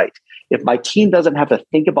on the right. If my team doesn't have to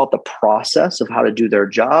think about the process of how to do their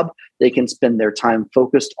job, they can spend their time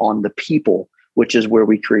focused on the people, which is where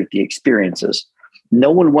we create the experiences. No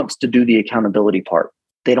one wants to do the accountability part.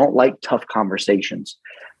 They don't like tough conversations.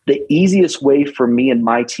 The easiest way for me and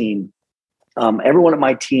my team, everyone at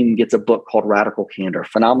my team gets a book called Radical Candor.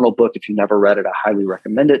 Phenomenal book. If you've never read it, I highly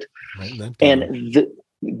recommend it. And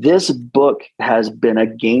this book has been a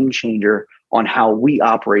game changer on how we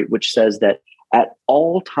operate, which says that at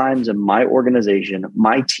all times in my organization,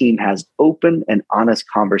 my team has open and honest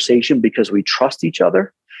conversation because we trust each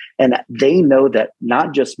other. And they know that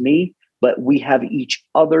not just me, but we have each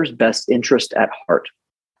other's best interest at heart.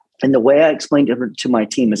 And the way I explained it to my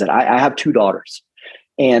team is that I have 2 daughters.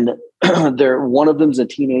 And one of them's a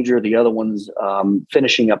teenager, the other one's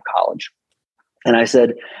finishing up college. And I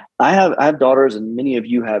said, I have daughters, and many of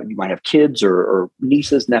you might have kids or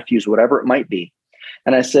nieces, nephews, whatever it might be.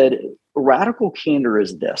 And I said, radical candor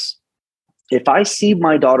is this. If I see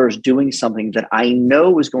my daughters doing something that I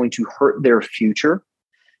know is going to hurt their future,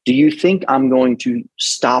 do you think I'm going to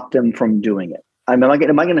stop them from doing it? Am I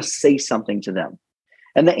going to say something to them?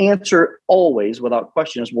 And the answer always, without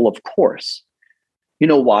question, is, well, of course. You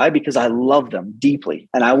know why? Because I love them deeply.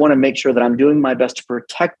 And I want to make sure that I'm doing my best to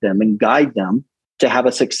protect them and guide them to have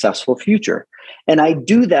a successful future. And I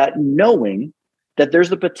do that knowing that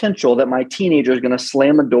there's the potential that my teenager is going to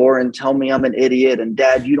slam the door and tell me I'm an idiot and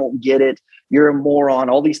dad, you don't get it. You're a moron,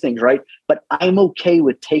 all these things, right? But I'm okay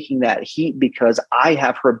with taking that heat because I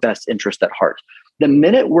have her best interest at heart. The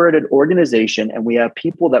minute we're at an organization and we have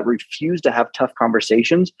people that refuse to have tough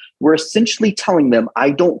conversations, we're essentially telling them,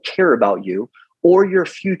 I don't care about you or your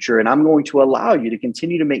future, and I'm going to allow you to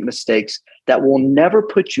continue to make mistakes that will never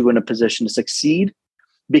put you in a position to succeed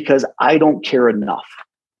because I don't care enough.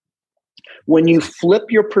 When you flip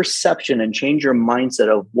your perception and change your mindset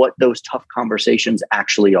of what those tough conversations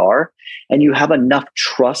actually are, and you have enough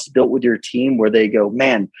trust built with your team where they go,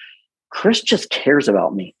 man, Chris just cares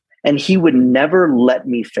about me and he would never let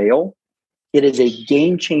me fail. It is a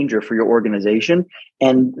game changer for your organization.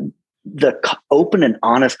 And the open and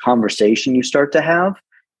honest conversation you start to have,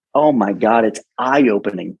 oh my God, it's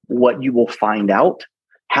eye-opening what you will find out,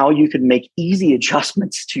 how you can make easy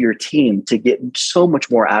adjustments to your team to get so much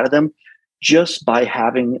more out of them just by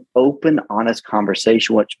having open, honest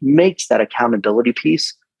conversation, which makes that accountability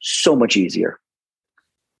piece so much easier.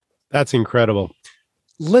 That's incredible.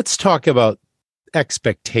 Let's talk about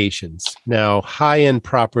expectations. Now, high-end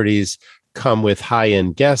properties come with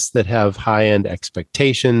high-end guests that have high-end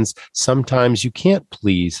expectations. Sometimes you can't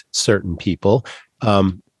please certain people.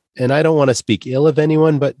 And I don't want to speak ill of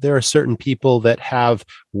anyone, but there are certain people that have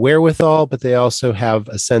wherewithal, but they also have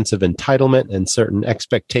a sense of entitlement and certain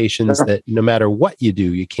expectations that no matter what you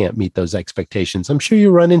do, you can't meet those expectations. I'm sure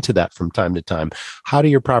you run into that from time to time. How do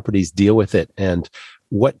your properties deal with it? And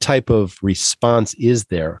what type of response is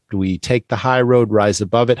there? Do we take the high road, rise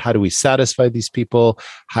above it? How do we satisfy these people?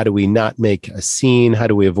 How do we not make a scene? How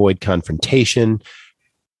do we avoid confrontation?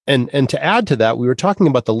 And to add to that, we were talking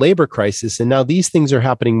about the labor crisis, and now these things are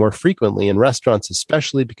happening more frequently in restaurants,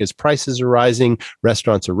 especially because prices are rising.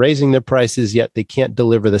 Restaurants are raising their prices, yet they can't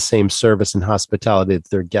deliver the same service and hospitality that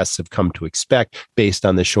their guests have come to expect based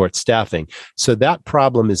on the short staffing. So that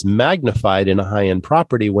problem is magnified in a high-end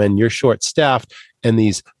property when you're short-staffed and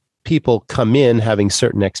these people come in having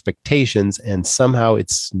certain expectations, and somehow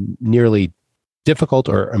it's nearly difficult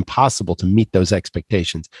or impossible to meet those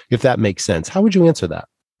expectations, if that makes sense. How would you answer that?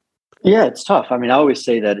 Yeah, it's tough. I mean, I always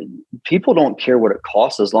say that people don't care what it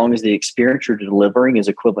costs as long as the experience you're delivering is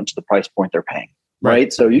equivalent to the price point they're paying.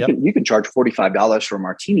 Right. So you can charge $45 for a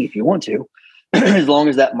martini if you want to, as long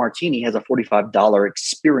as that martini has a $45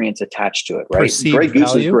 experience attached to it. Right. Perceived Grey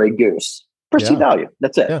Goose value. is Grey Goose. Perceived value.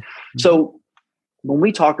 That's it. Yeah. So when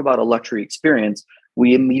we talk about a luxury experience,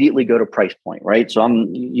 we immediately go to price point, right? So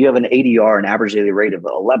you have an ADR, an average daily rate of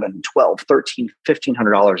 $11, $12, $13,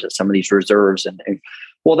 $1,500 at some of these reserves. And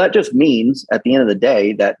well, that just means at the end of the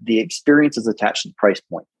day that the experience is attached to the price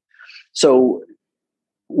point. So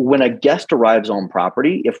when a guest arrives on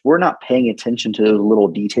property, if we're not paying attention to those little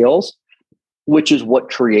details, which is what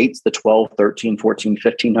creates the $12, $13, $14,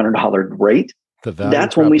 $1,500 rate,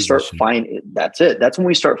 that's when we start finding, that's it. That's when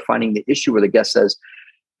we start finding the issue where the guest says,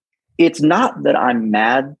 it's not that I'm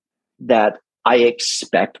mad that I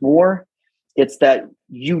expect more. It's that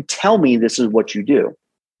you tell me this is what you do.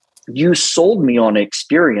 You sold me on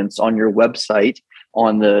experience on your website,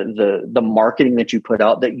 on the marketing that you put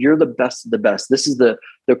out, that you're the best of the best. This is the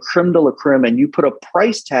creme de la creme, and you put a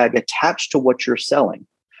price tag attached to what you're selling,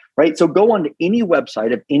 right? So go on to any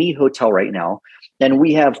website of any hotel right now, and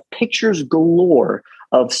we have pictures galore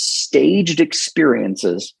of staged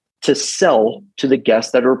experiences to sell to the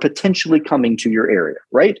guests that are potentially coming to your area,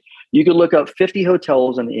 right? You can look up 50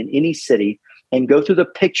 hotels in any city and go through the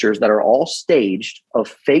pictures that are all staged of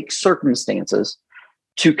fake circumstances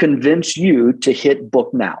to convince you to hit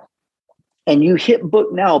book now. And you hit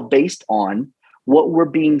book now based on what we're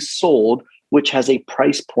being sold, which has a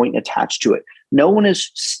price point attached to it. No one is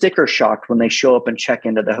sticker shocked when they show up and check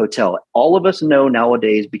into the hotel. All of us know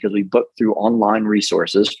nowadays, because we book through online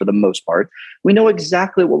resources for the most part, we know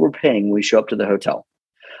exactly what we're paying when we show up to the hotel.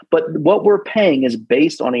 But what we're paying is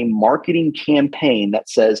based on a marketing campaign that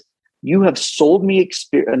says, you have sold me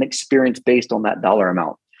an experience based on that dollar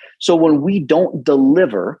amount. So when we don't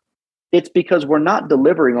deliver, it's because we're not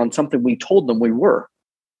delivering on something we told them we were,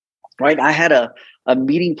 right? I had a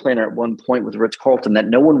meeting planner at one point with Ritz-Carlton that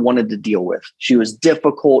no one wanted to deal with. She was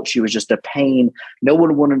difficult. She was just a pain. No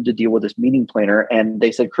one wanted to deal with this meeting planner. And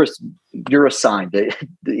they said, Chris, you're assigned.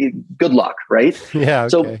 Good luck, right? Yeah.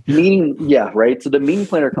 Okay. So right. So the meeting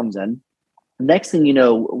planner comes in. Next thing you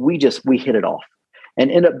know, we hit it off and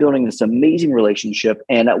end up building this amazing relationship.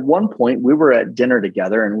 And at one point we were at dinner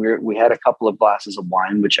together, and we had a couple of glasses of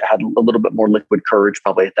wine, which had a little bit more liquid courage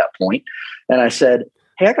probably at that point. And I said,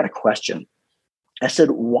 hey, I got a question. I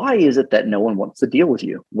said, why is it that no one wants to deal with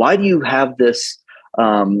you? Why do you have this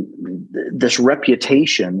this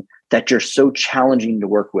reputation that you're so challenging to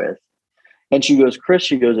work with. And she goes, Chris,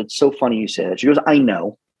 she goes, it's so funny you say that. She goes, I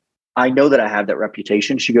know that I have that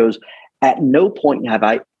reputation. She goes, at no point have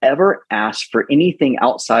I ever asked for anything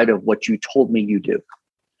outside of what you told me you do.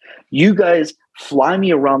 You guys fly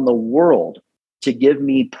me around the world to give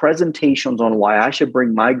me presentations on why I should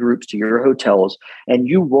bring my groups to your hotels, and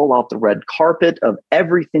you roll out the red carpet of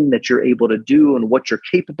everything that you're able to do and what you're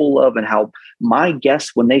capable of and how my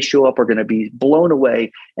guests, when they show up, are going to be blown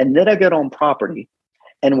away. And then I get on property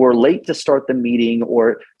and we're late to start the meeting,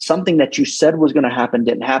 or something that you said was going to happen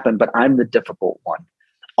didn't happen, but I'm the difficult one.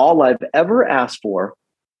 All I've ever asked for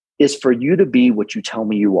is for you to be what you tell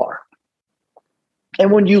me you are.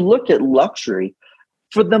 And when you look at luxury,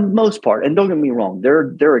 for the most part, and don't get me wrong, there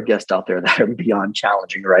are guests out there that are beyond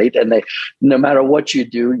challenging, right? And they, no matter what you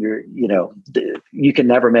do, you can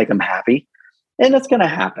never make them happy. And that's going to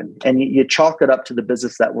happen. And you chalk it up to the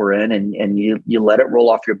business that we're in, and you let it roll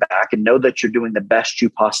off your back and know that you're doing the best you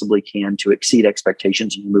possibly can to exceed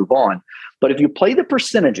expectations and move on. But if you play the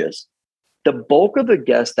percentages, the bulk of the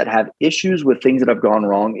guests that have issues with things that have gone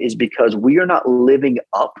wrong is because we are not living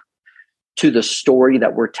up to the story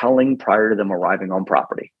that we're telling prior to them arriving on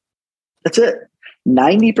property. That's it.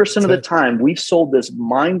 90% of the time, we've sold this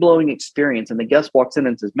mind-blowing experience, and the guest walks in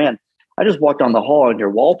and says, man, I just walked down the hall and your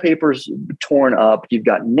wallpaper's torn up. You've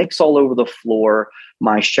got nicks all over the floor.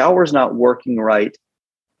 My shower's not working right.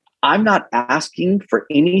 I'm not asking for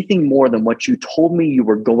anything more than what you told me you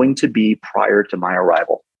were going to be prior to my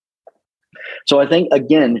arrival. So I think,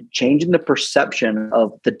 again, changing the perception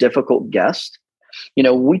of the difficult guest.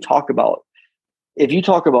 We talk about, if you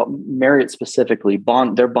talk about Marriott specifically,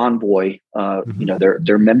 their Bonvoy,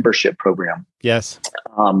 their membership program. Yes.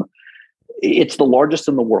 It's the largest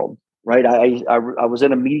in the world, right? I was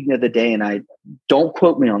in a meeting the other day, and I don't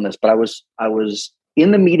quote me on this, but I was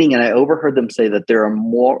in the meeting and I overheard them say that there are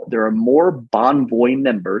more Bonvoy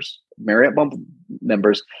members, Marriott Bonvoy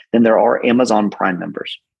members, than there are Amazon Prime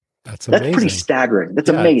members. That's amazing. That's pretty staggering. That's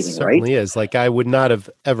amazing, right? It certainly is. Like, I would not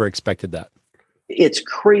have ever expected that. It's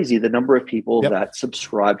crazy the number of people that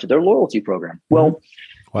subscribe to their loyalty program. Well,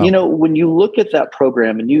 wow. When you look at that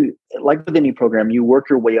program, and you, like with any program, you work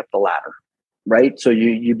your way up the ladder, right? So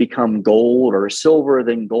you become gold or silver,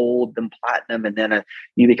 then gold, then platinum, and then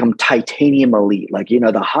you become titanium elite, like,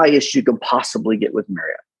 the highest you can possibly get with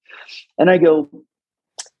Marriott. And I go,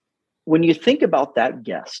 when you think about that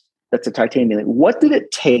guest, that's a titanium elite, what did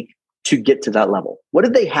it take to get to that level? What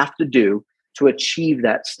did they have to do to achieve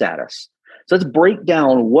that status? So let's break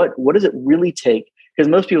down what does it really take? Because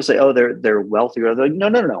most people say, oh, they're wealthy. Or they're like,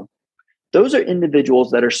 no. Those are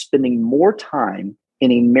individuals that are spending more time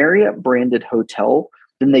in a Marriott branded hotel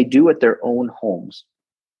than they do at their own homes,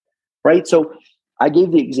 right? So I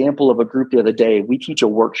gave the example of a group the other day. We teach a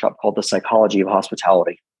workshop called The Psychology of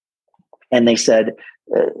Hospitality. And they said,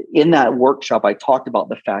 in that workshop, I talked about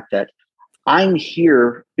the fact that I'm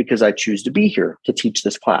here because I choose to be here to teach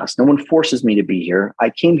this class. No one forces me to be here. I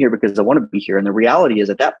came here because I want to be here. And the reality is,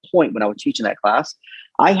 at that point when I was teaching that class,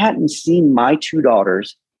 I hadn't seen my two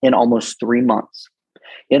daughters in almost 3 months.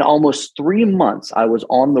 In almost 3 months, I was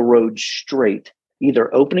on the road straight,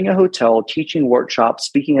 either opening a hotel, teaching workshops,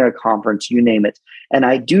 speaking at a conference, you name it. And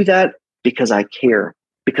I do that because I care,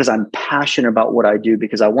 because I'm passionate about what I do,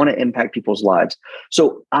 because I want to impact people's lives.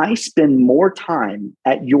 So I spend more time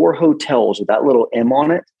at your hotels with that little M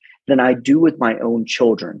on it than I do with my own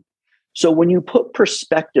children. So when you put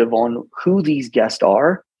perspective on who these guests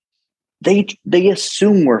are, they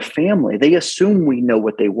assume we're family. They assume we know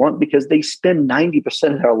what they want because they spend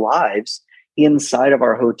 90% of their lives inside of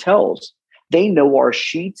our hotels. They know our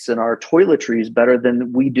sheets and our toiletries better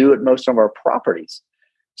than we do at most of our properties.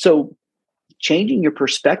 So changing your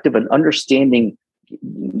perspective and understanding,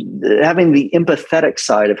 having the empathetic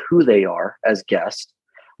side of who they are as guests,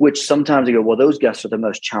 which sometimes you go, well, those guests are the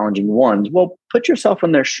most challenging ones. Well, put yourself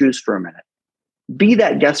in their shoes for a minute. Be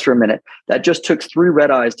that guest for a minute that just took 3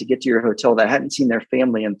 red eyes to get to your hotel, that hadn't seen their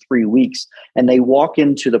family in 3 weeks. And they walk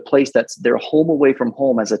into the place that's their home away from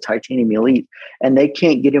home as a titanium elite, and they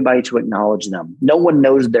can't get anybody to acknowledge them. No one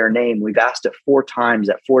knows their name. We've asked it 4 times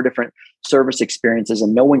at 4 different service experiences,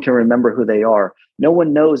 and no one can remember who they are. No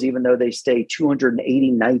one knows, even though they stay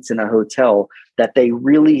 280 nights in a hotel, that they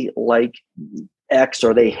really like X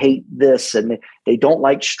or they hate this and they don't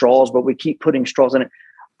like straws, but we keep putting straws in it.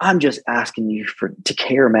 I'm just asking you to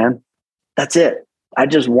care, man. That's it. I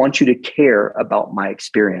just want you to care about my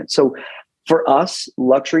experience. So for us,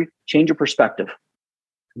 luxury, change your perspective.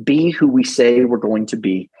 Be who we say we're going to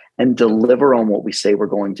be and deliver on what we say we're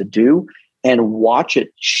going to do, and watch it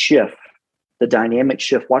shift the dynamic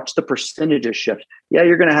shift, watch the percentages shift. Yeah,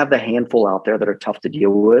 you're going to have the handful out there that are tough to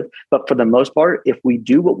deal with. But for the most part, if we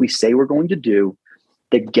do what we say we're going to do,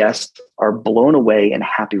 the guests are blown away and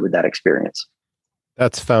happy with that experience.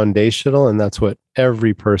 That's foundational, and that's what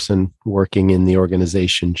every person working in the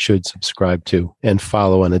organization should subscribe to and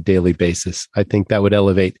follow on a daily basis. I think that would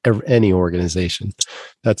elevate any organization.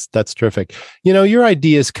 That's terrific. You know, your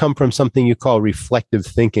ideas come from something you call reflective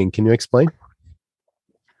thinking. Can you explain?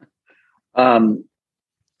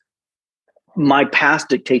 My past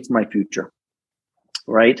dictates my future,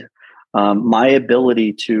 right? My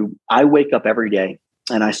ability I wake up every day.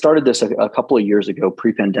 And I started this a couple of years ago,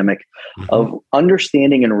 pre-pandemic, of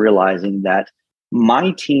understanding and realizing that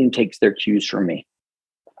my team takes their cues from me,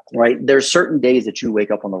 right? There's certain days that you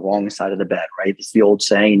wake up on the wrong side of the bed, right? It's the old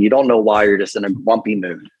saying, and you don't know why, you're just in a grumpy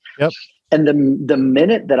mood. Yep. And the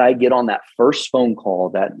minute that I get on that first phone call,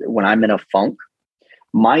 that when I'm in a funk,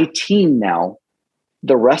 my team now,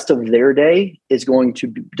 the rest of their day is going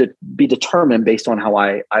to be determined based on how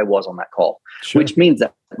I was on that call, which means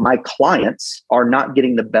that my clients are not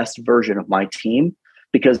getting the best version of my team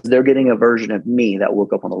because they're getting a version of me that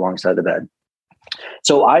woke up on the wrong side of the bed.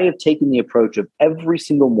 So I have taken the approach of every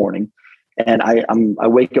single morning, and I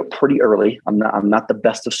wake up pretty early. I'm not the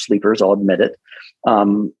best of sleepers, I'll admit it.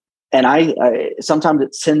 And I sometimes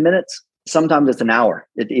it's 10 minutes, sometimes it's an hour.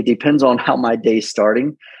 It depends on how my day's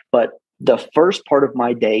starting, but the first part of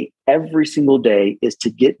my day, every single day, is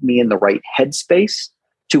to get me in the right headspace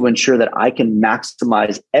to ensure that I can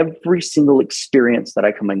maximize every single experience that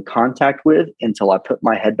I come in contact with until I put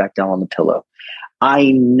my head back down on the pillow.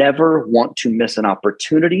 I never want to miss an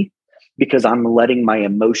opportunity because I'm letting my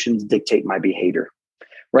emotions dictate my behavior,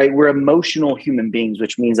 right? We're emotional human beings,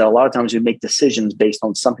 which means that a lot of times we make decisions based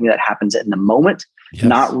on something that happens in the moment,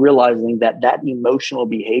 not realizing that emotional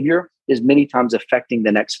behavior is many times affecting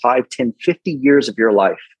the next 5, 10, 50 years of your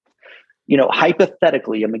life. You know,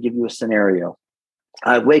 hypothetically, I'm going to give you a scenario.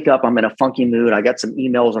 I wake up, I'm in a funky mood. I got some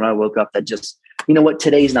emails when I woke up that just, you know what,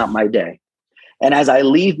 today's not my day. And as I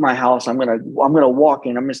leave my house, I'm going to walk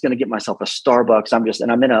in, I'm just going to get myself a Starbucks.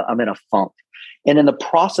 I'm in a funk. And in the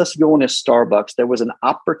process of going to Starbucks, there was an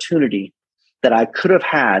opportunity that I could have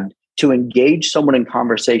had to engage someone in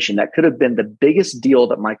conversation that could have been the biggest deal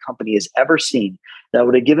that my company has ever seen, that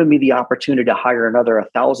would have given me the opportunity to hire another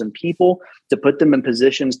 1,000 people, to put them in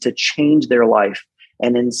positions to change their life.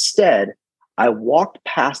 And instead, I walked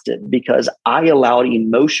past it because I allowed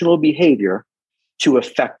emotional behavior to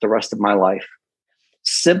affect the rest of my life.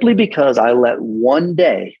 Simply because I let one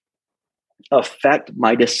day affect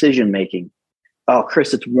my decision making. Oh,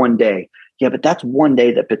 Chris, it's one day. Yeah, but that's one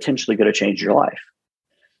day that potentially could have changed your life.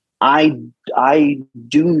 I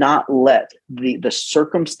do not let the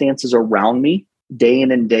circumstances around me day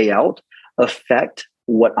in and day out affect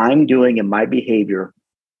what I'm doing in my behavior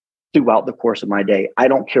throughout the course of my day. I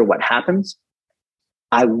don't care what happens.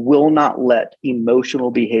 I will not let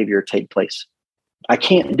emotional behavior take place. I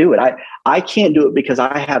can't do it. I can't do it because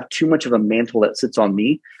I have too much of a mantle that sits on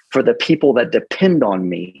me for the people that depend on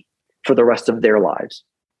me for the rest of their lives.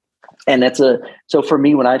 And so for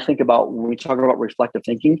me, when we talk about reflective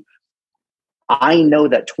thinking, I know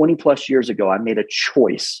that 20 plus years ago, I made a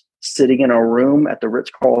choice sitting in a room at the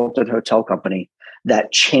Ritz-Carlton Hotel Company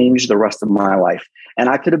that changed the rest of my life. And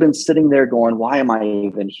I could have been sitting there going, why am I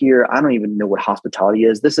even here? I don't even know what hospitality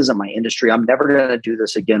is. This isn't my industry. I'm never going to do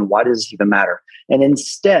this again. Why does this even matter? And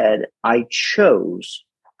instead, I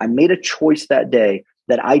made a choice that day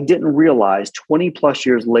that I didn't realize 20 plus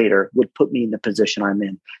years later would put me in the position I'm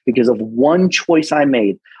in because of one choice I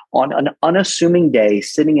made on an unassuming day,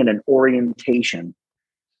 sitting in an orientation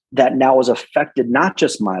that now has affected not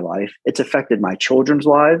just my life, it's affected my children's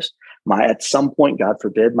lives, at some point, God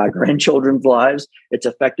forbid, my grandchildren's lives. It's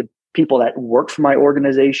affected people that work for my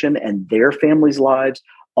organization and their families' lives,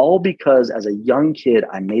 all because as a young kid,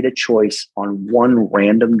 I made a choice on one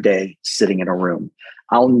random day sitting in a room.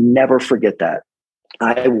 I'll never forget that.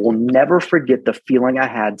 I will never forget the feeling I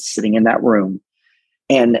had sitting in that room.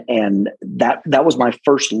 And that was my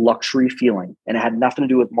first luxury feeling. And it had nothing to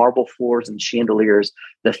do with marble floors and chandeliers.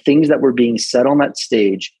 The things that were being said on that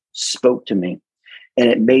stage spoke to me. And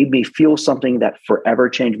it made me feel something that forever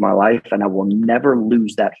changed my life. And I will never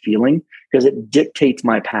lose that feeling because it dictates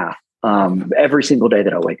my path every single day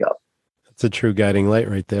that I wake up. That's a true guiding light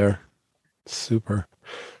right there. Super.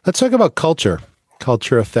 Let's talk about culture.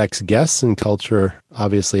 Culture affects guests and culture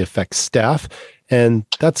obviously affects staff. And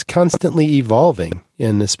that's constantly evolving.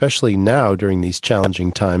 And especially now during these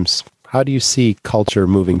challenging times, how do you see culture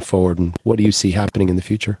moving forward and what do you see happening in the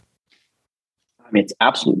future? I mean, it's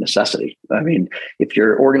absolute necessity. I mean, if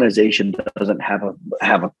your organization doesn't have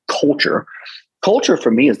a culture, culture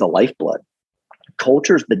for me is the lifeblood.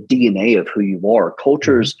 Culture is the DNA of who you are.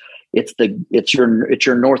 Culture's it's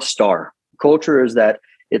your North Star. Culture is that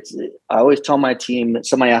I always tell my team that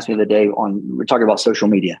somebody asked me the other day we're talking about social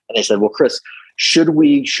media, and they said, well, Chris, shouldn't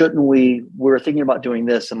we? We're thinking about doing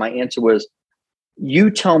this. And my answer was, you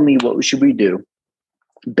tell me what should we do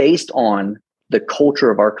based on the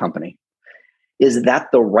culture of our company. Is that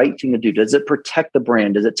the right thing to do? Does it protect the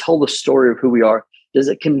brand? Does it tell the story of who we are? Does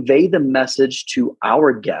it convey the message to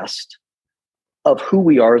our guest of who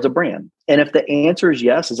we are as a brand? And if the answer is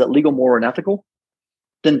yes, is it legal, moral, and ethical?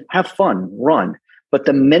 Then have fun, run. But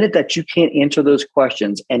the minute that you can't answer those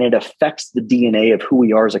questions and it affects the DNA of who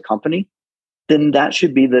we are as a company, then that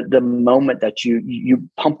should be the moment that you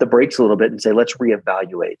pump the brakes a little bit and say, let's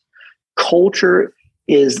reevaluate. Culture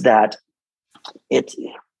is that it's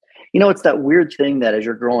that weird thing that as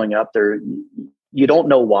you're growing up there, you don't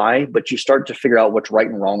know why, but you start to figure out what's right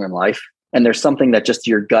and wrong in life. And there's something that just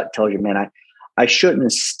your gut tells you, man, I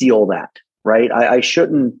shouldn't steal that, right? I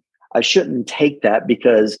shouldn't take that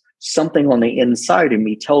because something on the inside of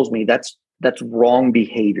me tells me that's wrong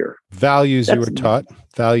behavior. Values you were taught,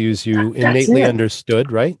 values you innately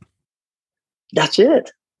understood, right? That's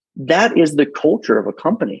it. That is the culture of a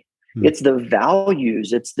company. It's the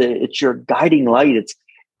values. It's your guiding light.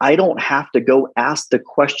 I don't have to go ask the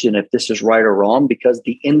question if this is right or wrong, because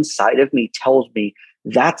the inside of me tells me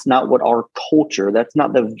that's not what our culture, that's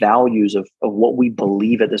not the values of what we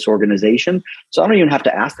believe at this organization. So I don't even have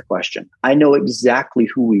to ask the question. I know exactly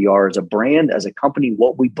who we are as a brand, as a company,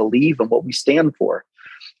 what we believe and what we stand for.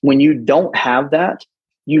 When you don't have that,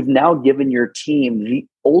 you've now given your team the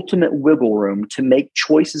ultimate wiggle room to make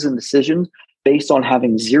choices and decisions based on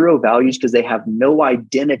having zero values, because they have no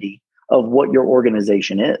identity of what your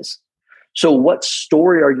organization is. So what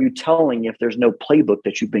story are you telling if there's no playbook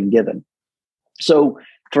that you've been given? So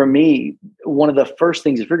for me, one of the first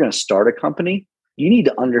things, if you're going to start a company, you need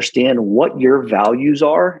to understand what your values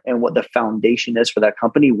are and what the foundation is for that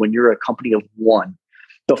company when you're a company of one.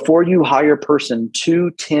 Before you hire person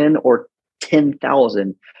 2, 10, or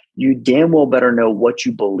 10,000, you damn well better know what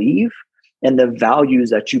you believe and the values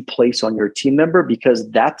that you place on your team member, because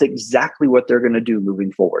that's exactly what they're going to do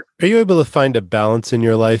moving forward. Are you able to find a balance in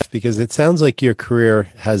your life? Because it sounds like your career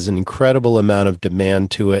has an incredible amount of demand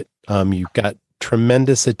to it. You've got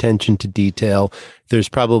tremendous attention to detail. There's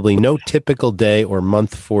probably no typical day or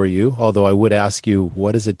month for you, although I would ask you,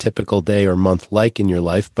 what is a typical day or month like in your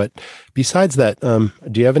life? But besides that,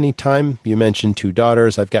 do you have any time? You mentioned 2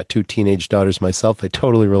 daughters. I've got 2 teenage daughters myself. I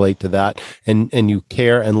totally relate to that. And you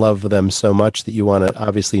care and love them so much that you want to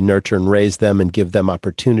obviously nurture and raise them and give them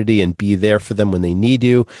opportunity and be there for them when they need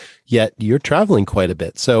you. Yet you're traveling quite a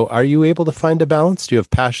bit. So are you able to find a balance? Do you have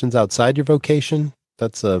passions outside your vocation?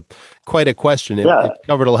 That's quite a question. It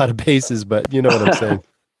covered a lot of bases, but you know what I'm saying.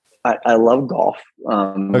 I love golf.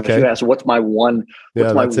 Okay. If you ask what's my one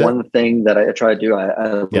thing that I try to do,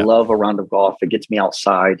 I love a round of golf. It gets me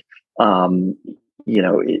outside.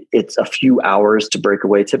 It's a few hours to break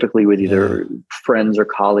away, typically with either friends or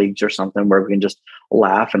colleagues or something, where we can just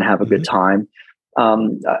laugh and have a good time.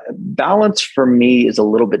 Balance for me is a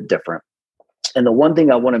little bit different. And the one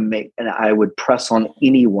thing I want to make, and I would press on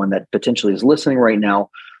anyone that potentially is listening right now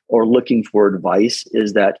or looking for advice,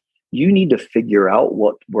 is that you need to figure out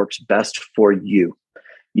what works best for you.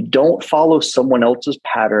 You don't follow someone else's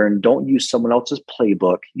pattern. Don't use someone else's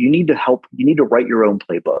playbook. You need to write your own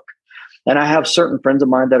playbook. And I have certain friends of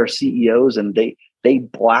mine that are CEOs, and they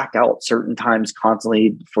black out certain times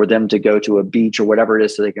constantly for them to go to a beach or whatever it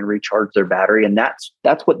is so they can recharge their battery. And that's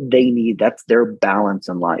what they need. That's their balance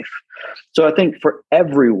in life. So I think for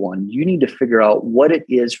everyone, you need to figure out what it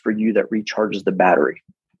is for you that recharges the battery.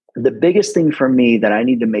 The biggest thing for me that I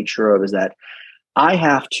need to make sure of is that I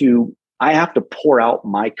have to pour out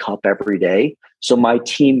my cup every day so my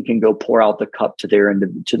team can go pour out the cup to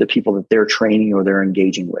the people that they're training or they're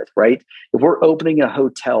engaging with, right? If we're opening a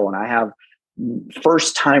hotel and I have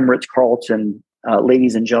first time Ritz-Carlton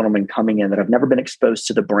ladies and gentlemen coming in that have never been exposed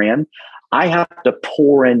to the brand, I have to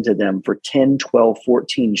pour into them for 10, 12,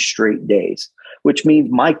 14 straight days, which means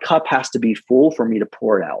my cup has to be full for me to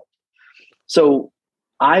pour it out. So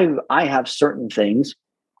I have certain things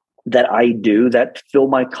that I do that fill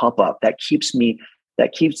my cup up, that keeps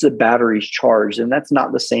the batteries charged. And that's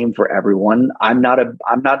not the same for everyone. I'm not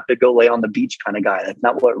the go lay on the beach kind of guy. That's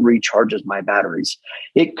not what recharges my batteries.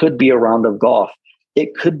 It could be a round of golf.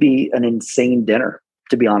 It could be an insane dinner.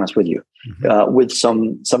 to be honest with you, with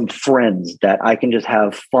some friends that I can just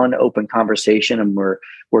have fun, open conversation, and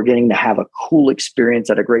we're getting to have a cool experience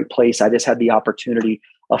at a great place. I just had the opportunity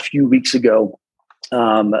a few weeks ago.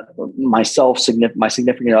 Myself, my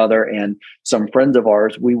significant other, and some friends of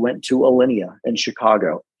ours, we went to Alinea in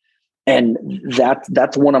Chicago, and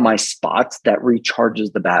that's one of my spots that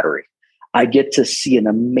recharges the battery. I get to see an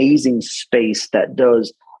amazing space that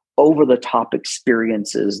does over the top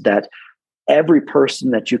experiences that every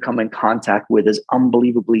person that you come in contact with is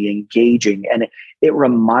unbelievably engaging. And it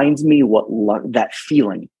reminds me that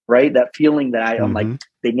feeling, right? That feeling that I'm like,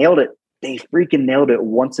 they nailed it. They freaking nailed it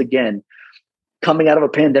once again. Coming out of a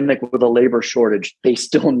pandemic with a labor shortage, they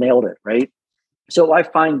still nailed it, right? So I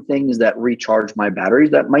find things that recharge my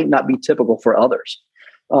batteries that might not be typical for others.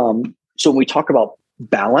 So when we talk about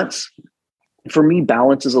balance, for me,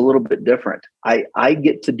 balance is a little bit different. I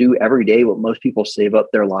get to do every day what most people save up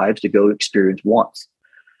their lives to go experience once.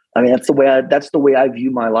 I mean, that's the way I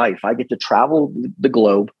view my life. I get to travel the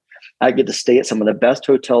globe. I get to stay at some of the best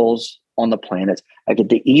hotels on the planet. I get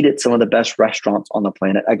to eat at some of the best restaurants on the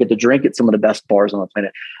planet. I get to drink at some of the best bars on the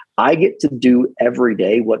planet. I get to do every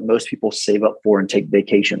day what most people save up for and take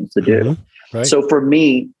vacations to do. Right. So for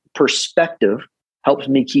me, perspective helps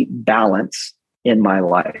me keep balance in my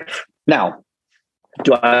life. Now,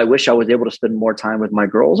 do I wish I was able to spend more time with my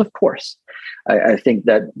girls? Of course. I think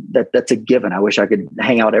that's a given. I wish I could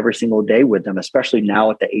hang out every single day with them, especially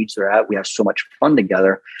now at the age they're at. We have so much fun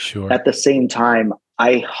together. Sure. At the same time,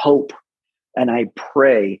 I hope and I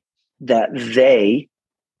pray that they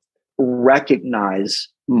recognize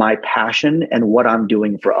my passion and what I'm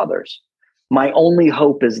doing for others. My only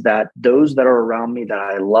hope is that those that are around me that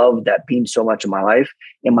I love, that mean so much in my life,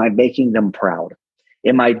 am I making them proud?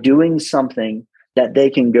 Am I doing something that they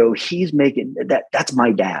can go, he's making that's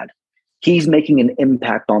my dad. He's making an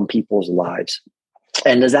impact on people's lives.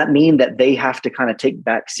 And does that mean that they have to kind of take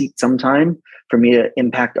back seat sometime for me to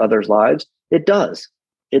impact others' lives? It does.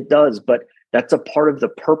 It does. But that's a part of the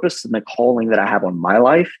purpose and the calling that I have on my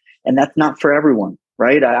life. And that's not for everyone,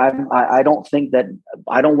 right? I don't think that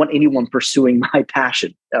I don't want anyone pursuing my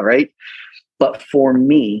passion. All right. But for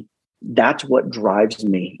me, that's what drives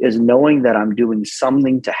me, is knowing that I'm doing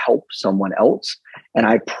something to help someone else. And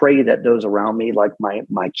I pray that those around me, like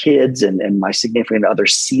my kids and my significant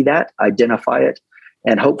others, see that, identify it,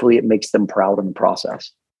 and hopefully it makes them proud in the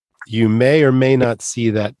process. You may or may not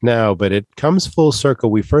see that now, but it comes full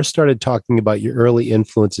circle. We first started talking about your early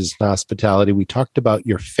influences in hospitality. We talked about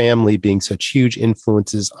your family being such huge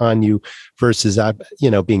influences on you versus,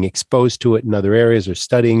 being exposed to it in other areas or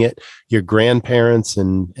studying it, your grandparents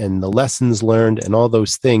and the lessons learned and all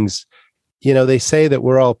those things. They say that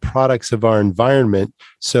we're all products of our environment.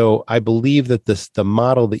 So I believe that the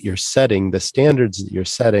model that you're setting, the standards that you're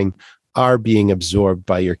setting, are being absorbed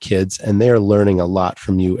by your kids, and they're learning a lot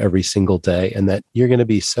from you every single day. And that you're going to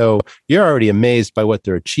be you're already amazed by what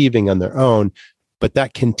they're achieving on their own, but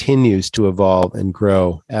that continues to evolve and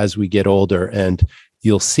grow as we get older. And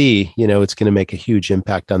you'll see, it's going to make a huge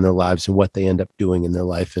impact on their lives and what they end up doing in their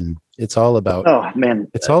life. And it's all about,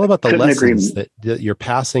 it's all about the lessons that you're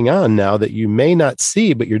passing on now that you may not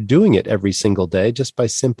see, but you're doing it every single day just by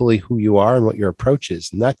simply who you are and what your approach is.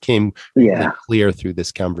 And that came really clear through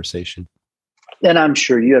this conversation. And I'm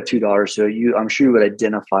sure you have two daughters, so I'm sure you would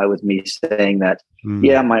identify with me saying that,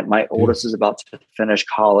 my oldest is about to finish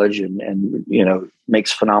college and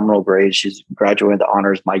makes phenomenal grades. She's graduating with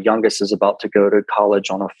honors. My youngest is about to go to college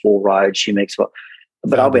on a full ride. She makes,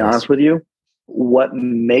 but I'll be honest with you, what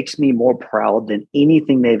makes me more proud than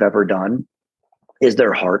anything they've ever done is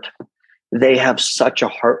their heart. They have such a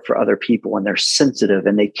heart for other people, and they're sensitive,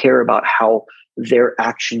 and they care about how their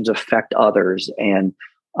actions affect others. And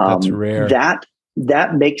that's rare.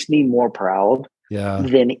 That makes me more proud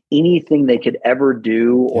than anything they could ever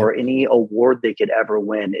do or any award they could ever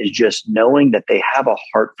win, is just knowing that they have a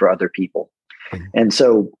heart for other people. And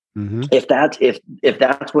so if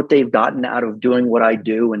that's what they've gotten out of doing what I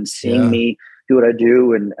do and seeing me do what I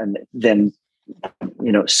do, and then,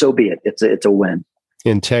 so be it. It's a win.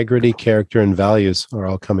 Integrity, character, and values are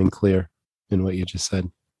all coming clear in what you just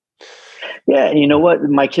said. Yeah. And you know what?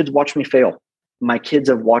 My kids watch me fail. My kids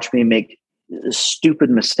have watched me make stupid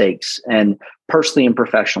mistakes, and personally and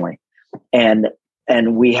professionally. And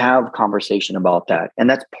we have conversation about that. And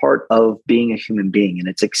that's part of being a human being. And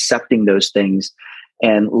it's accepting those things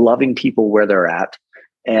and loving people where they're at,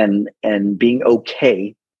 and being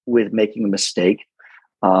okay with making a mistake.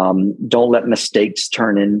 Don't let mistakes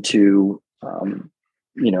turn into,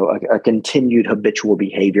 a continued habitual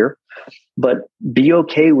behavior, but be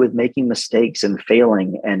okay with making mistakes and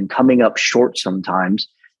failing and coming up short sometimes,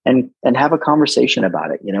 and have a conversation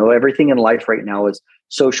about it. Everything in life right now is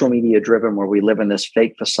social media driven, where we live in this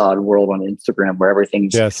fake facade world on Instagram where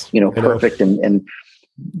everything's perfect.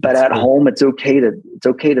 But at home, it's okay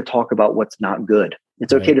to talk about what's not good.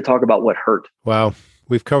 It's okay to talk about what hurt. Wow.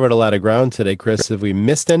 We've covered a lot of ground today, Chris. Have we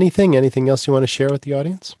missed anything? Anything else you want to share with the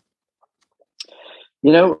audience?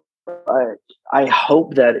 I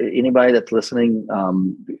hope that anybody that's listening,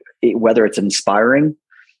 whether it's inspiring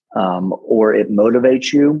or it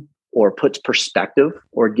motivates you or puts perspective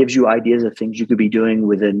or gives you ideas of things you could be doing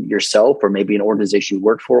within yourself or maybe an organization you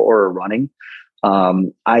work for or are running.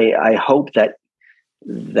 I hope that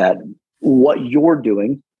what you're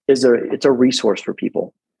doing it's a resource for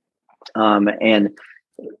people. And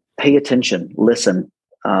pay attention, listen.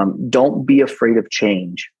 Don't be afraid of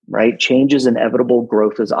change, right? Change is inevitable.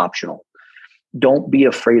 Growth is optional. Don't be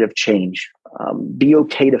afraid of change. Be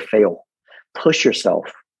okay to fail. Push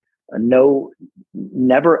yourself.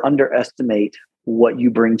 Never underestimate what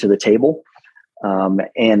you bring to the table,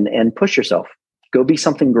 and push yourself. Go be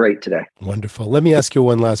something great today. Wonderful. Let me ask you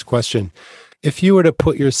one last question. If you were to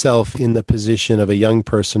put yourself in the position of a young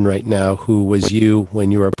person right now who was you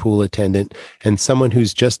when you were a pool attendant and someone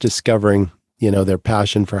who's just discovering their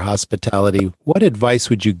passion for hospitality, what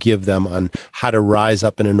advice would you give them on how to rise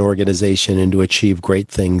up in an organization and to achieve great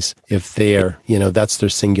things if they're, that's their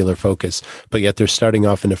singular focus, but yet they're starting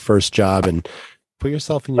off in a first job? And put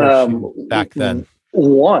yourself in your shoes back then.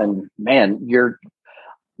 One, man, you're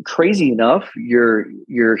crazy enough. You're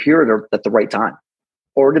here at the right time.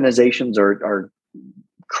 Organizations are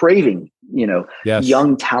craving,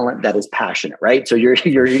 young talent that is passionate, right? So you're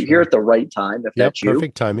here at the right time. If that's you,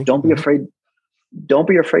 perfect timing. Don't be afraid. Don't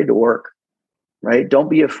be afraid to work, right? Don't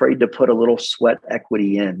be afraid to put a little sweat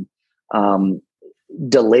equity in.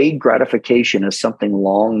 Delayed gratification is something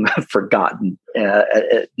long forgotten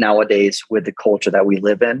nowadays with the culture that we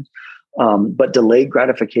live in. But delayed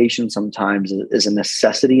gratification sometimes is a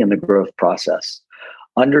necessity in the growth process.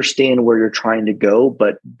 Understand where you're trying to go,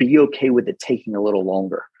 but be okay with it taking a little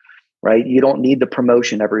longer, right? You don't need the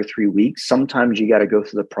promotion every 3 weeks. Sometimes you got to go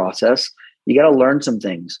through the process. You got to learn some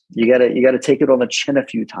things. You got to take it on the chin a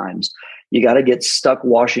few times. You got to get stuck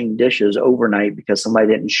washing dishes overnight because somebody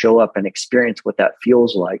didn't show up and experience what that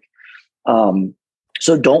feels like.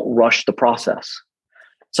 So don't rush the process.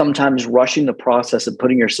 Sometimes rushing the process and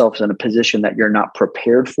putting yourself in a position that you're not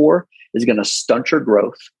prepared for is going to stunt your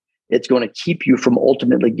growth. It's going to keep you from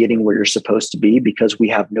ultimately getting where you're supposed to be because we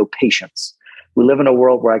have no patience. We live in a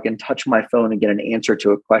world where I can touch my phone and get an answer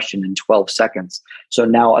to a question in 12 seconds. So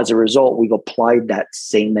now as a result, we've applied that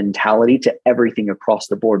same mentality to everything across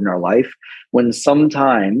the board in our life, when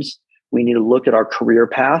sometimes we need to look at our career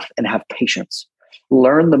path and have patience.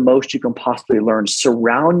 Learn the most you can possibly learn.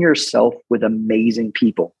 Surround yourself with amazing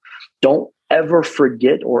people. Don't ever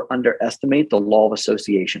forget or underestimate the law of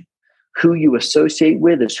association. Who you associate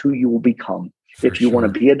with is who you will become. If you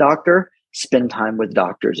want to be a doctor, spend time with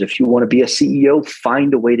doctors. If you want to be a CEO,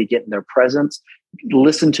 find a way to get in their presence,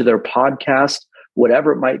 listen to their podcast,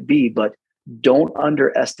 whatever it might be, but don't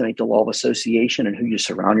underestimate the law of association and who you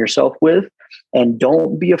surround yourself with. And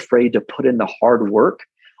don't be afraid to put in the hard work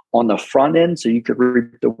on the front end so you could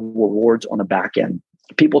reap the rewards on the back end.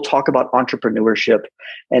 People talk about entrepreneurship,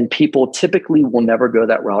 and people typically will never go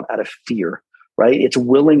that route out of fear. Right? It's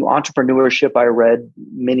willing entrepreneurship. I read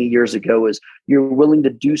many years ago is you're willing to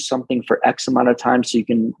do something for X amount of time so you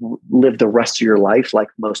can live the rest of your life like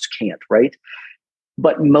most can't, right?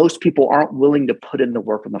 But most people aren't willing to put in the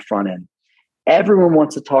work on the front end. Everyone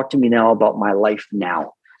wants to talk to me now about my life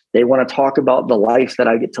now. They want to talk about the life that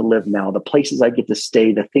I get to live now, the places I get to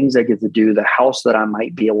stay, the things I get to do, the house that I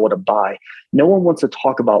might be able to buy. No one wants to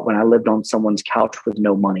talk about when I lived on someone's couch with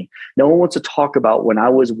no money. No one wants to talk about when I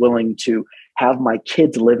was willing to have my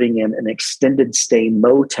kids living in an extended stay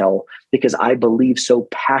motel because I believe so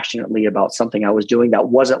passionately about something I was doing that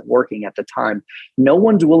wasn't working at the time. No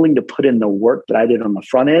one's willing to put in the work that I did on the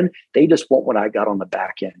front end. They just want what I got on the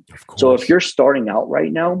back end. So if you're starting out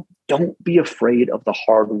right now, don't be afraid of the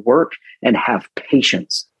hard work and have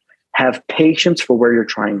patience. Have patience for where you're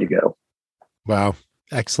trying to go. Wow.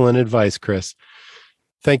 Excellent advice, Chris.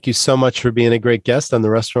 Thank you so much for being a great guest on the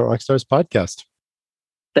Restaurant Rockstars podcast.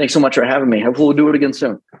 Thanks so much for having me. Hopefully we'll do it again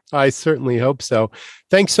soon. I certainly hope so.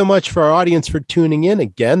 Thanks so much for our audience for tuning in.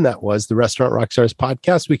 Again, that was the Restaurant Rockstars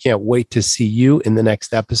podcast. We can't wait to see you in the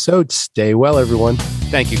next episode. Stay well, everyone.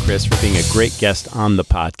 Thank you, Chris, for being a great guest on the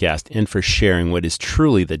podcast and for sharing what is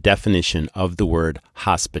truly the definition of the word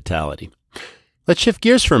hospitality. Let's shift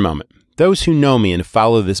gears for a moment. Those who know me and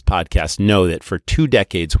follow this podcast know that for 2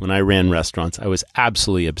 decades when I ran restaurants, I was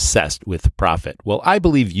absolutely obsessed with profit. Well, I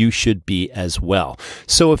believe you should be as well.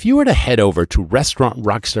 So if you were to head over to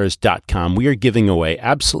restaurantrockstars.com, we are giving away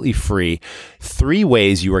absolutely free 3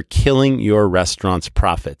 ways you are killing your restaurant's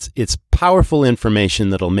profits. It's powerful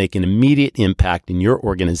information that'll make an immediate impact in your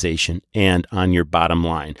organization and on your bottom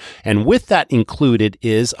line. And with that included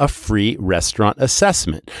is a free restaurant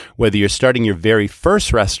assessment. Whether you're starting your very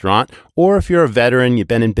first restaurant or if you're a veteran, you've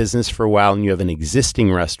been in business for a while and you have an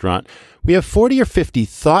existing restaurant, we have 40 or 50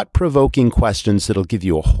 thought-provoking questions that'll give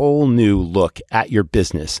you a whole new look at your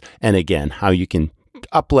business. And again, how you can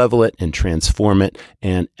up-level it and transform it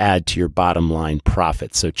and add to your bottom line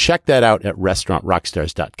profits. So check that out at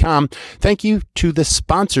restaurantrockstars.com. Thank you to the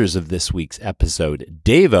sponsors of this week's episode,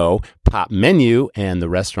 Davo, Pop Menu, and the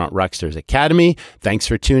Restaurant Rockstars Academy. Thanks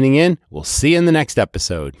for tuning in. We'll see you in the next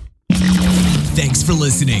episode. Thanks for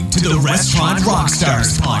listening to the Restaurant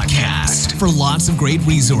Rockstars podcast. For lots of great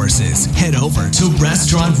resources, head over to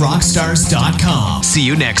restaurantrockstars.com. See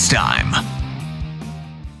you next time.